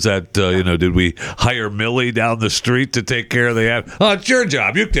PTA, or is that, did we hire Millie down the street to take care of the it's your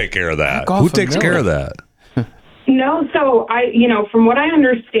job. You take care of that. Who takes care of that? No, so from what I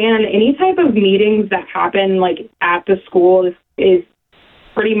understand, any type of meetings that happen like at the school is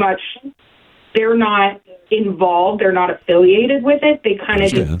pretty much, they're not involved, they're not affiliated with it. They kind of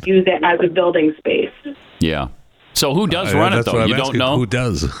just use it as a building space. Yeah. So who does run it, though? You don't know? Who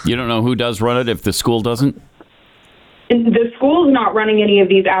does? You don't know who does run it if the school doesn't? The school's not running any of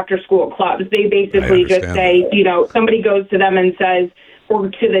these after-school clubs. They basically just say, somebody goes to them and says, or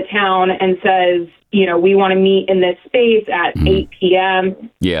to the town and says, we want to meet in this space at 8 p.m.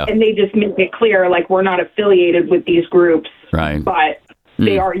 Yeah. And they just make it clear, like, we're not affiliated with these groups. Right. But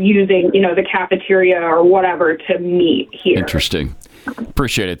they are using, the cafeteria or whatever to meet here. Interesting.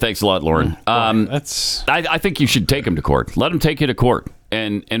 Appreciate it. Thanks a lot, Lauren. I think you should take him to court. Let him take you to court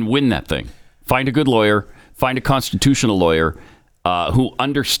and win that thing. Find a good lawyer. Find a constitutional lawyer who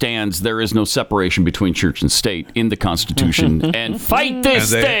understands there is no separation between church and state in the Constitution and fight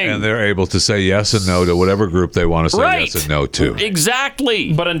this thing. And they're able to say yes and no to whatever group they want to say yes and no to.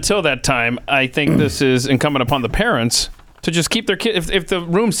 Exactly. But until that time, I think this is incumbent upon the parents to just keep their kid. If the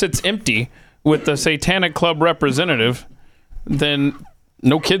room sits empty with the Satanic Club representative, then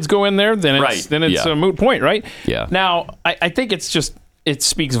no kids go in there. Then it's a moot point, right? Yeah. Now, I think it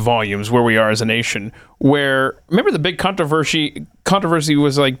speaks volumes where we are as a nation. Where, remember the big controversy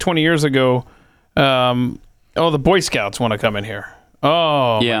was like 20 years ago. The Boy Scouts want to come in here.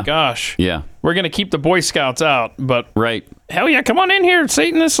 Oh my gosh. Yeah. We're going to keep the Boy Scouts out, but hell yeah, come on in here,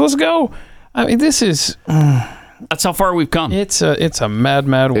 Satanists, let's go. I mean, this is that's how far we've come. It's a mad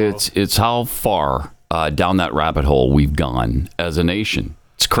world. It's how far down that rabbit hole we've gone as a nation.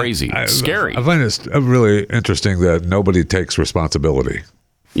 It's crazy. It's scary. I find it really interesting that nobody takes responsibility.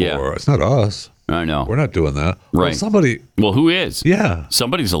 It's not us. I know. We're not doing that. Right. Well, somebody. Well, who is? Yeah.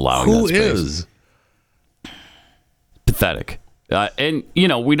 Somebody's allowing who that space. Is? Pathetic. And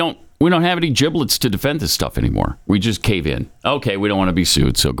we don't have any giblets to defend this stuff anymore. We just cave in. Okay, we don't want to be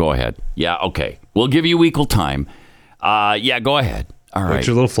sued, so go ahead. Yeah, okay. We'll give you equal time. Go ahead. All right. Put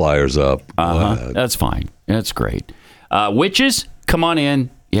your little flyers up. That's fine. That's great. Witches, come on in.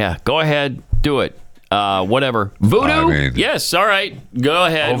 Yeah, go ahead. Do it. Whatever. Voodoo? Yes, all right. Go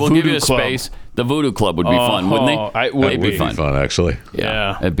ahead. We'll give you a space. The Voodoo Club would be fun, wouldn't they? It would be fun, actually.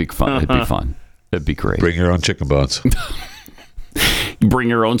 Yeah. It'd be fun. It'd be fun. It'd be great. Bring your own chicken bones. Bring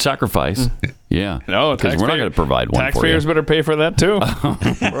your own sacrifice. Yeah. No, because we're not going to provide one for you. Taxpayers better pay for that, too.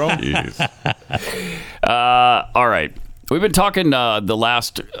 All right. We've been talking the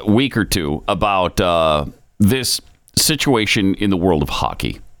last week or two about this situation in the world of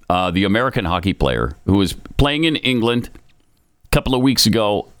hockey. The American hockey player who was playing in England a couple of weeks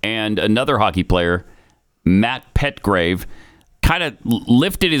ago, and another hockey player, Matt Petgrave, kind of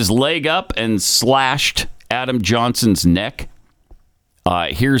lifted his leg up and slashed Adam Johnson's neck.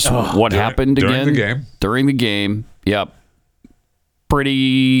 Here's what happened again. During the game. Yep.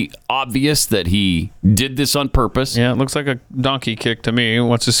 Pretty obvious that he did this on purpose. Yeah, it looks like a donkey kick to me.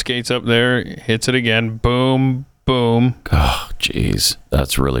 Once his skates up there, hits it again. Boom, boom. Oh, jeez.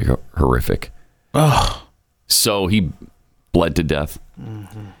 That's really horrific. Oh. So he bled to death.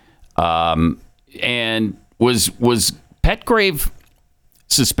 Mm-hmm. And was Petgrave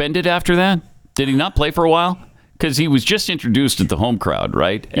suspended after that? Did he not play for a while? Because he was just introduced at the home crowd,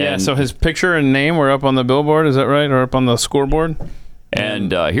 right? Yeah, so his picture and name were up on the billboard, is that right? Or up on the scoreboard?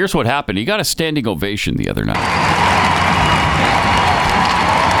 And here's what happened. He got a standing ovation the other night. Oh,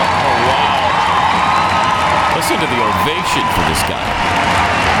 wow. Listen to the ovation for this guy.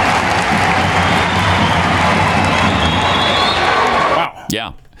 Wow.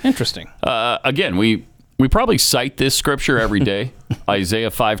 Yeah. Interesting. Again, we probably cite this scripture every day,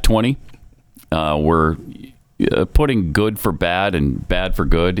 Isaiah 5:20. We're putting good for bad and bad for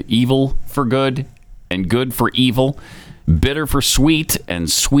good, evil for good and good for evil, bitter for sweet and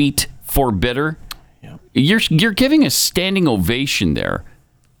sweet for bitter. Yeah. You're giving a standing ovation there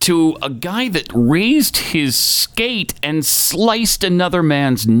to a guy that raised his skate and sliced another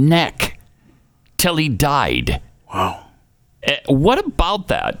man's neck till he died. Wow. What about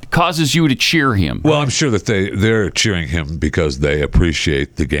that causes you to cheer him? Well, I'm sure that they're cheering him because they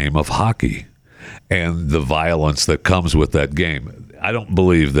appreciate the game of hockey and the violence that comes with that game. I don't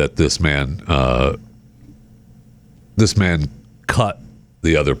believe that this man cut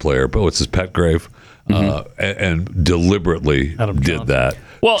the other player, but what's his Petgrave, and deliberately did that.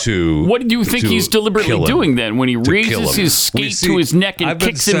 Well, what do you think he's deliberately doing then when he raises his skate to his neck and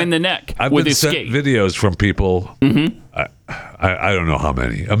kicks him in the neck with his skate? I've been sent videos from people. I don't know how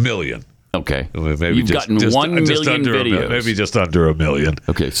many. 1 million. Okay. Maybe You've gotten 1 million videos. Maybe just under 1 million.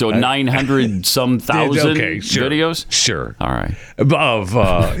 Okay, so 900 some thousand videos? Sure. All right. Of,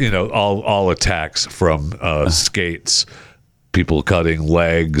 all attacks from skates, people cutting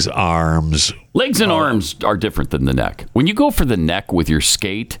legs, arms. Legs and arms are different than the neck. When you go for the neck with your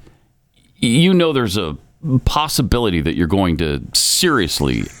skate, you know there's a possibility that you're going to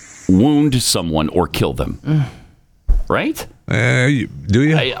seriously wound someone or kill them. Right? Do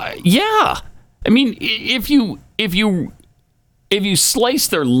you? Yeah. I mean, if you slice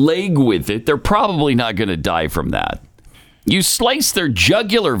their leg with it, they're probably not going to die from that. You slice their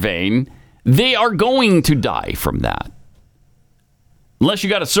jugular vein, they are going to die from that. Unless you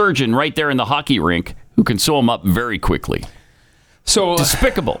got a surgeon right there in the hockey rink who can sew them up very quickly. So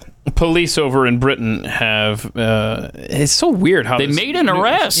despicable. Police over in Britain have it's so weird how they made an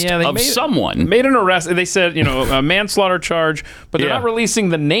arrest of someone. Made an arrest. They said, a manslaughter charge, but they're not releasing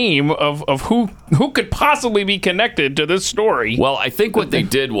the name of who could possibly be connected to this story. Well, I think what they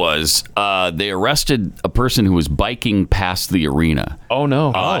did was they arrested a person who was biking past the arena. Oh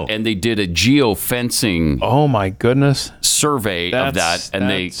no! And they did a geofencing. Oh my goodness! Survey of that, and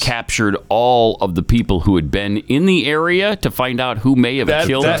they captured all of the people who had been in the area to find out who may have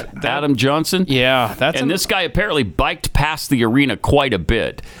killed Adam Johnson. Yeah, this guy apparently biked past the arena quite a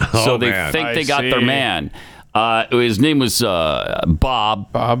bit, so they think they got their man. His name was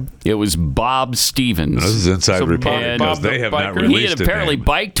Bob. It was Bob Stevens. This is inside reporting because they have not released it. He had apparently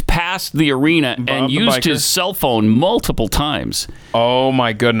biked past the arena and used his cell phone multiple times. Oh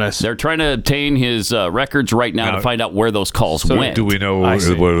my goodness! They're trying to obtain his records right now to find out where those calls went. Do we know were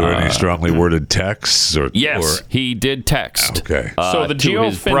there any strongly worded texts? Yes, he did text. Okay. So the to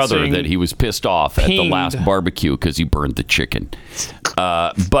his brother that he was pissed off at the last barbecue because he burned the chicken.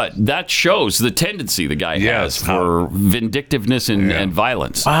 But that shows the tendency the guy has for vindictiveness and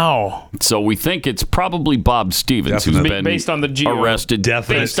violence. Wow. So we think it's probably Bob Stevens who's been based on the arrested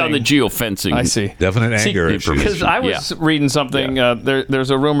based on the geofencing. I see. Definite anger issues. Because I was reading something, there's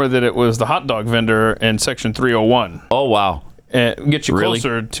a rumor that it was the hot dog vendor in Section 301. Oh, wow. Get you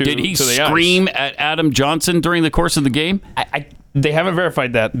closer to Did he to the scream ice. at Adam Johnson during the course of the game? They haven't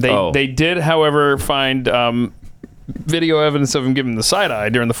verified that. They did, however, find video evidence of him giving the side eye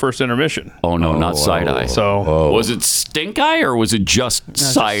during the first intermission. Oh no, not side eye. So was it stink eye or was it just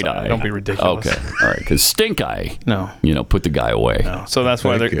side eye? Don't be ridiculous. Okay, all right. Because stink eye, no, put the guy away. No. So that's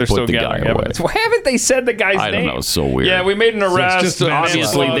why they're still gathering evidence. Why haven't they said the guy's name? I don't know. It's so weird. Yeah, we made an arrest.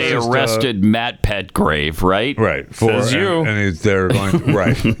 Obviously, they arrested Matt Petgrave, right? Right. Says you. And they're going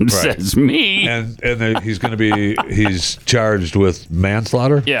right. Says me. And he's going to be he's charged with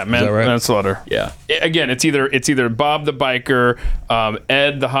manslaughter. Yeah, Is that right? manslaughter. Yeah. Again, it's either Bob the biker,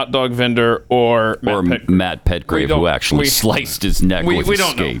 Ed the hot dog vendor, or Matt Petgrave, who actually sliced his neck with his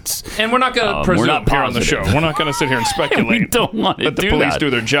skates. Know. And we're not going to presume here on the show. We're not going to sit here and speculate. We don't want to let the police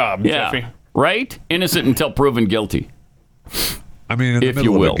do their job. Yeah. Jeffy. Right? Innocent until proven guilty. I mean, in the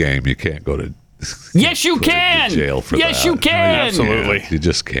middle of a game, you can't go to. Yes, you can. Jail for yes, that. you can. Absolutely. You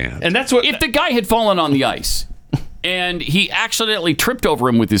just can't. And that's what. If the guy had fallen on the ice and he accidentally tripped over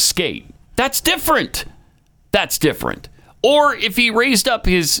him with his skate, that's different. That's different. Or if he raised up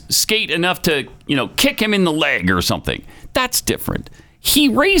his skate enough to, kick him in the leg or something, that's different. He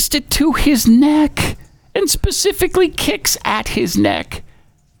raised it to his neck and specifically kicks at his neck.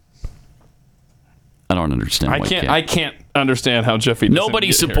 I don't understand. I can't understand how Jeffy.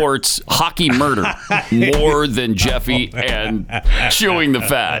 Nobody supports hockey murder more than Jeffy and chewing the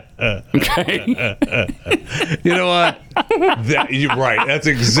fat. Okay. You know what? You're right. That's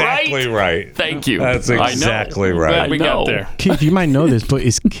exactly right. Thank you. That's exactly right. We got there. Keith, you might know this, but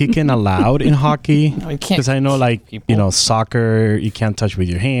is kicking allowed in hockey? Because I know, soccer, you can't touch with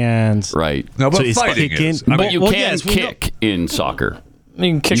your hands. Right. No, but so fighting kicking, is. But you can kick in soccer.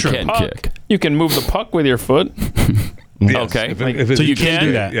 You can kick the puck. Kick. You can move the puck with your foot. Yes. Okay. So you can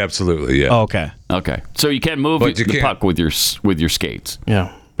do that? Yeah, absolutely, yeah. Oh, okay. Okay. So you can move the puck with your skates.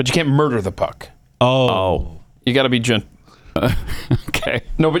 Yeah. But you can't murder the puck. Oh. You got to be gentle. Okay.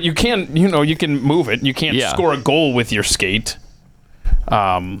 No, but you can, you can move it. You can't score a goal with your skate.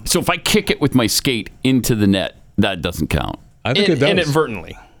 So if I kick it with my skate into the net, that doesn't count. I think it does.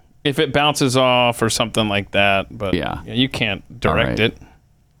 Inadvertently. If it bounces off or something like that. But you can't direct it.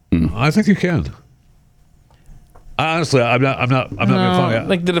 I think you can. Honestly, I'm not being funny.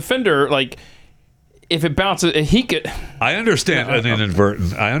 Like the defender, if it bounces, he could. I understand an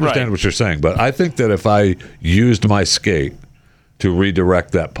inadvertent. I understand what you're saying, but I think that if I used my skate to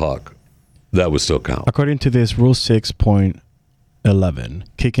redirect that puck, that would still count. According to this rule 6.11,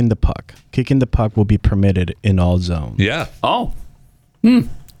 kicking the puck will be permitted in all zones. Yeah. Oh.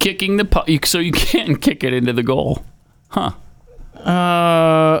 Kicking the puck, so you can kick it into the goal, huh?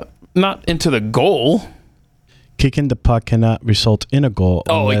 Not into the goal. Kicking the puck cannot result in a goal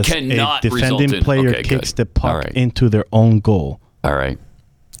unless it cannot a defending player kicks the puck into their own goal. All right.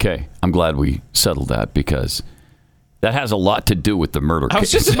 Okay. I'm glad we settled that because that has a lot to do with the murder case. I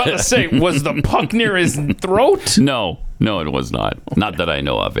was just about to say, was the puck near his throat? No, it was not. Okay. Not that I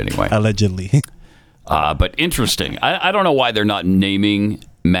know of, anyway. Allegedly. But interesting. I don't know why they're not naming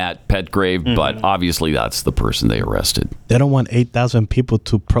Matt Petgrave, but obviously that's the person they arrested. They don't want 8,000 people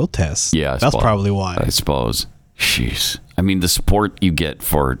to protest. Yeah, that's probably why. I suppose. Jeez. I mean, the support you get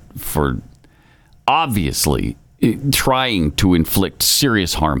for obviously trying to inflict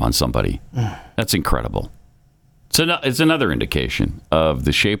serious harm on somebody. That's incredible. It's another indication of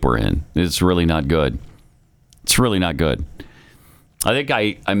the shape we're in. It's really not good. It's really not good. I think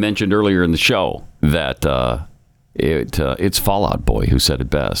I mentioned earlier in the show that it's Fall Out Boy who said it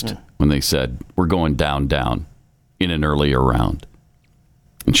best when they said, we're going down in an earlier round.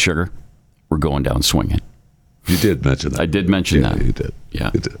 And Sugar, we're going down swinging. You did mention that. I did mention that. You did.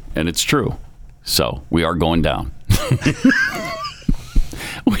 Yeah. You did. And it's true. So we are going down.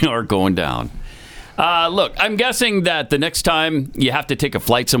 We are going down. Look, I'm guessing that the next time you have to take a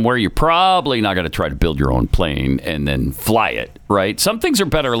flight somewhere, you're probably not going to try to build your own plane and then fly it, right? Some things are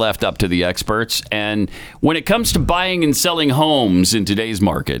better left up to the experts. And when it comes to buying and selling homes in today's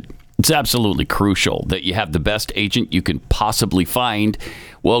market, it's absolutely crucial that you have the best agent you can possibly find.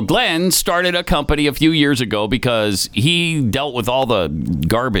 Well, Glenn started a company a few years ago because he dealt with all the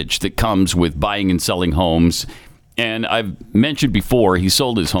garbage that comes with buying and selling homes. And I've mentioned before, he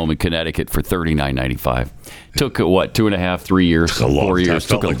sold his home in Connecticut for $39.95. Took, 2.5, 3 years, 4 years.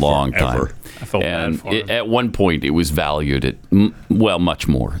 Took a long time. And at one point, it was valued at, much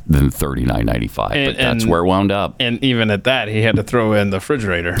more than $39.95. But that's where it wound up. And even at that, he had to throw in the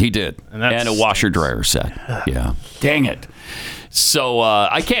refrigerator. He did. And a washer-dryer set. Yeah. Dang it. So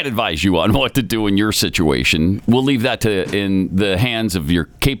I can't advise you on what to do in your situation. We'll leave that in the hands of your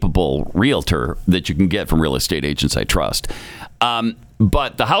capable realtor that you can get from Real Estate Agents I Trust.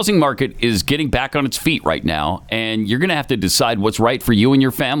 But the housing market is getting back on its feet right now, and you're going to have to decide what's right for you and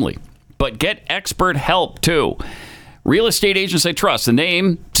your family. But get expert help, too. Real Estate Agents I Trust. The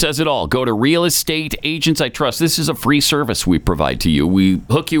name says it all. Go to Real Estate Agents I Trust. This is a free service we provide to you. We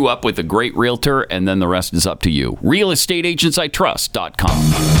hook you up with a great realtor, and then the rest is up to you. RealEstateAgentsITrust.com.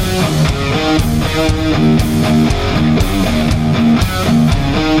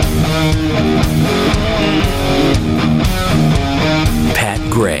 Pat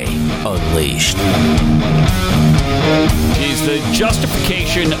Gray Unleashed. He's the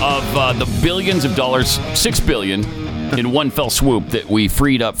justification of the billions of dollars, $6 billion, in one fell swoop that we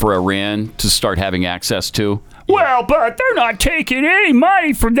freed up for Iran to start having access to. Well, but they're not taking any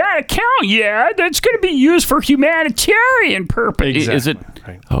money from that account yet. That's going to be used for humanitarian purposes. Is it?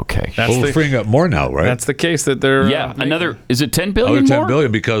 Okay. We're freeing up more now, right? That's the case that they're. Another. Is it 10 billion? Another 10 more?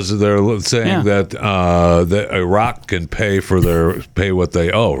 billion because they're saying that Iraq can pay what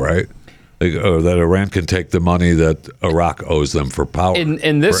they owe, right? Or that Iran can take the money that Iraq owes them for power.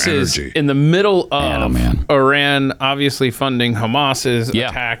 And this is in the middle of Iran obviously funding Hamas's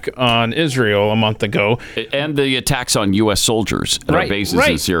attack on Israel a month ago. And the attacks on U.S. soldiers at our bases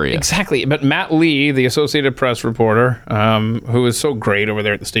in Syria. Exactly. But Matt Lee, the Associated Press reporter, who is so great over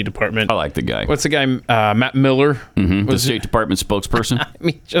there at the State Department. I like the guy. What's the guy? Matt Miller. The State Department spokesperson. I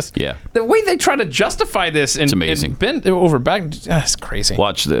mean, the way they try to justify this and, it's amazing. And bend over back, that's crazy.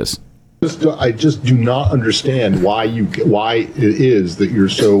 Watch this. I just do not understand why it is that you're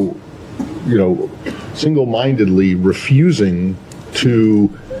so, single-mindedly refusing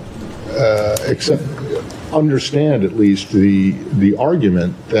to understand at least the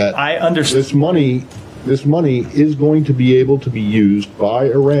argument that this money is going to be able to be used by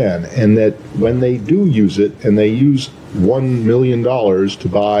Iran, and that when they do use it, and they use $1 million to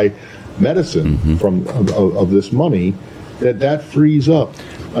buy medicine from this money, that frees up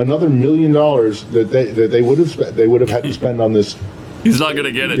another $1 million that they would have had to spend on this. He's not going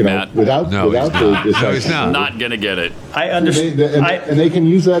to get it, Matt. Without he's not going to get it. I understand, and they can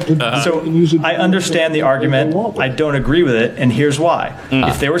use that to. I understand the argument. I don't agree with it, and here's why.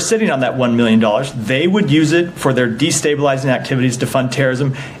 If they were sitting on that $1 million, they would use it for their destabilizing activities to fund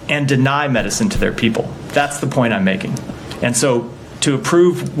terrorism and deny medicine to their people. That's the point I'm making. And so, to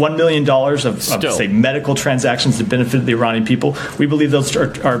approve $1 million of say, medical transactions that benefit the Iranian people, we believe those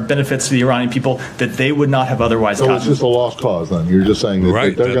are benefits to the Iranian people that they would not have otherwise gotten. So it's just a lost cause, then? You're just saying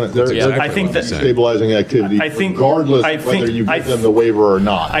that they're going to destabilizing activity, regardless of whether you give them the waiver or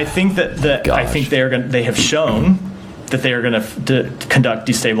not. I think that they have shown that they are going to conduct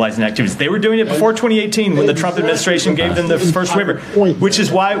destabilizing activities. They were doing it before 2018 when the Trump administration gave them the first waiver, which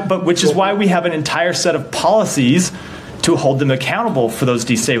is why we have an entire set of policies to hold them accountable for those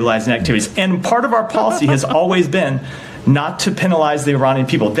destabilizing activities. And part of our policy has always been not to penalize the Iranian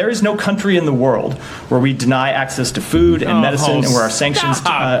people. There is no country in the world where we deny access to food and medicine and where our sanctions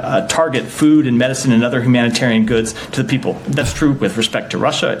target food and medicine and other humanitarian goods to the people. That's true with respect to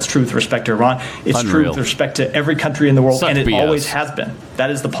Russia. It's true with respect to Iran. It's true with respect to every country in the world, and it always has been.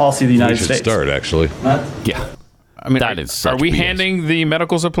 That is the policy of the United States. Start, actually. Yeah. I mean, are we handing the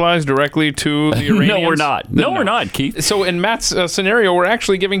medical supplies directly to the Iranians? No, we're not. No, we're not, Keith. So in Matt's scenario, we're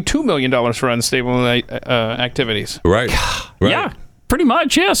actually giving $2 million for unstable activities. Right. Yeah, pretty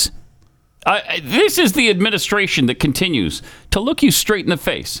much, yes. This is the administration that continues to look you straight in the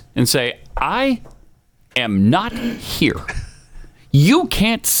face and say, I am not here. You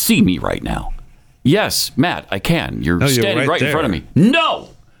can't see me right now. Yes, Matt, I can. You're standing right in front of me. No,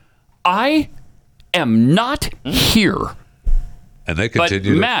 I am not here. And they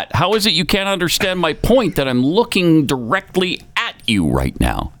continue. But Matt, how is it you can't understand my point that I'm looking directly at you right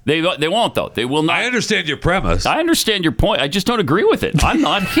now? They won't, though. They will not. I understand your premise. I understand your point. I just don't agree with it. I'm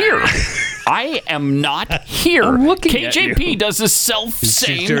not here. I am not here. KJP does the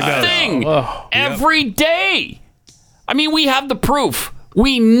self-same thing every day. I mean, we have the proof.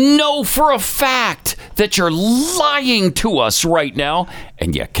 We know for a fact that you're lying to us right now,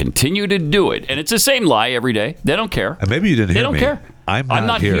 and you continue to do it. And it's the same lie every day. They don't care. And maybe you didn't hear me. They don't care. I'm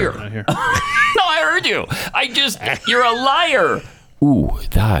not here. No, I heard you. You're a liar. Ooh,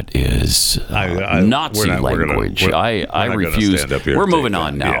 that is Nazi language. I refuse. We're moving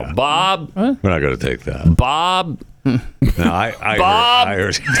on now. Yeah. Bob. We're not going to take that. Bob. No, Bob. I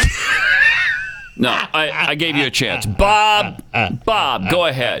heard. No, I gave you a chance. Bob, go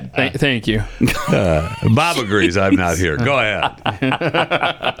ahead. Thank you. Bob agrees I'm not here. Go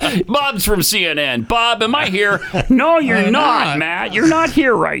ahead. Bob's from CNN. Bob, am I here? No, you're not, Matt. You're not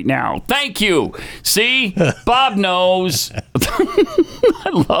here right now. Thank you. See? Bob knows.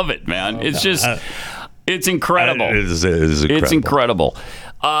 I love it, man. It's just, it's incredible. It is incredible. It's incredible.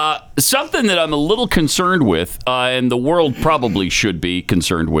 Something that I'm a little concerned with, and the world probably should be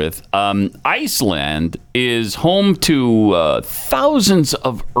concerned with, Iceland is home to thousands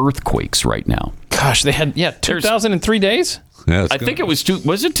of earthquakes right now. Gosh, they had 2,000 in 3 days? Yeah, I think it was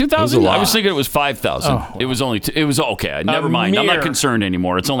was it 2,000? I was thinking it was 5,000. Oh. It was only it was okay. Never mind. I'm not concerned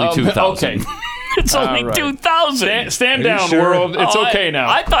anymore. It's only 2,000. Okay. It's only 2,000. Stand down, world. It's okay now.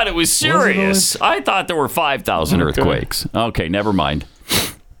 I thought it was serious. I thought there were 5,000 earthquakes. Okay, never mind.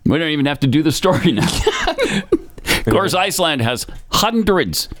 We don't even have to do the story now. Of course, Iceland has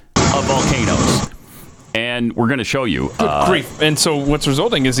hundreds of volcanoes. And we're going to show you. Good grief. And so what's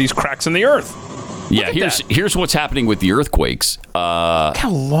resulting is these cracks in the earth. Yeah, here's what's happening with the earthquakes. How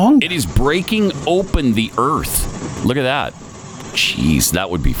long? It is breaking open the earth. Look at that. Jeez, that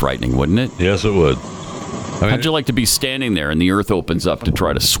would be frightening, wouldn't it? Yes, it would. How'd you like to be standing there and the earth opens up to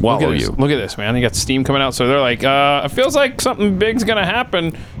try to swallow you? Look at this, man. You got steam coming out. So they're like, it feels like something big's going to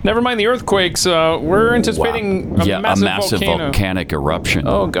happen. Never mind the earthquakes. We're anticipating a massive volcanic eruption.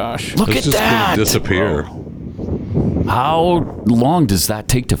 Oh, gosh. Look at that. Disappear. How long does that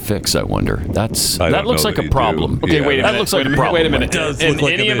take to fix, I wonder? That looks like a problem. Okay, wait a minute. That looks like a problem. Wait a minute. It does In look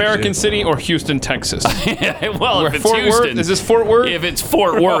like any American city or Houston, Texas? Well, if it's Fort Houston, Worth? Is this Fort Worth? If it's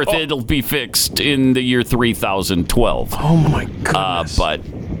Fort Worth, it'll be fixed in the year 3012. Oh, my goodness. But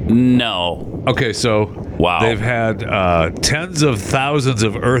no. Okay, so they've had tens of thousands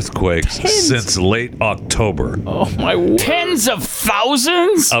of earthquakes since late October. Oh, my word. Tens of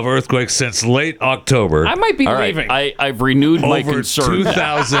thousands? Of earthquakes since late October. I might be leaving. I've renewed my concern.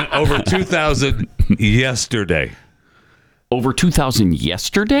 Over 2,000 yesterday. Over 2,000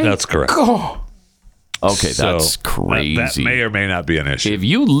 yesterday? That's correct. Okay, that's crazy. That may or may not be an issue. If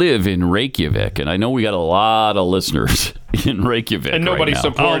you live in Reykjavik, and I know we got a lot of listeners in Reykjavik, and nobody right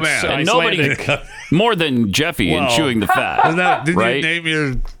now. supports and nobody more than Jeffy and chewing the fat. Did you name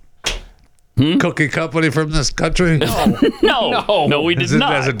your cookie company from this country? No, we did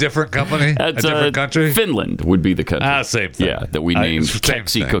not. As a different company? That's a different country? Finland would be the country. Same thing. Yeah, that we named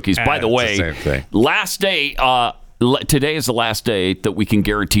Kexi cookies. By the way, same thing. last day. Today is the last day that we can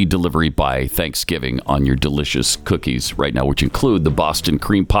guarantee delivery by Thanksgiving on your delicious cookies right now, which include the Boston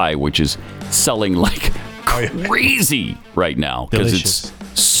cream pie, which is selling like crazy right now because it's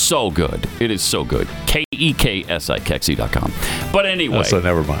so good. It is so good. KEKSI, Kexi.com. But anyway. So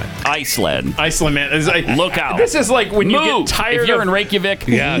never mind. Iceland, man. It's like, look out. This is like when you get tired If you're of... in Reykjavik,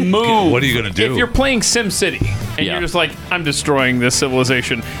 move. What are you going to do? If you're playing SimCity and you're just like, I'm destroying this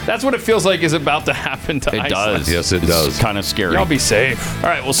civilization, that's what it feels like is about to happen to Iceland. It does. Yes, it does. It's kind of scary. Y'all be safe. All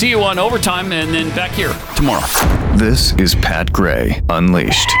right, we'll see you on Overtime and then back here tomorrow. This is Pat Gray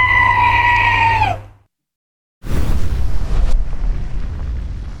Unleashed.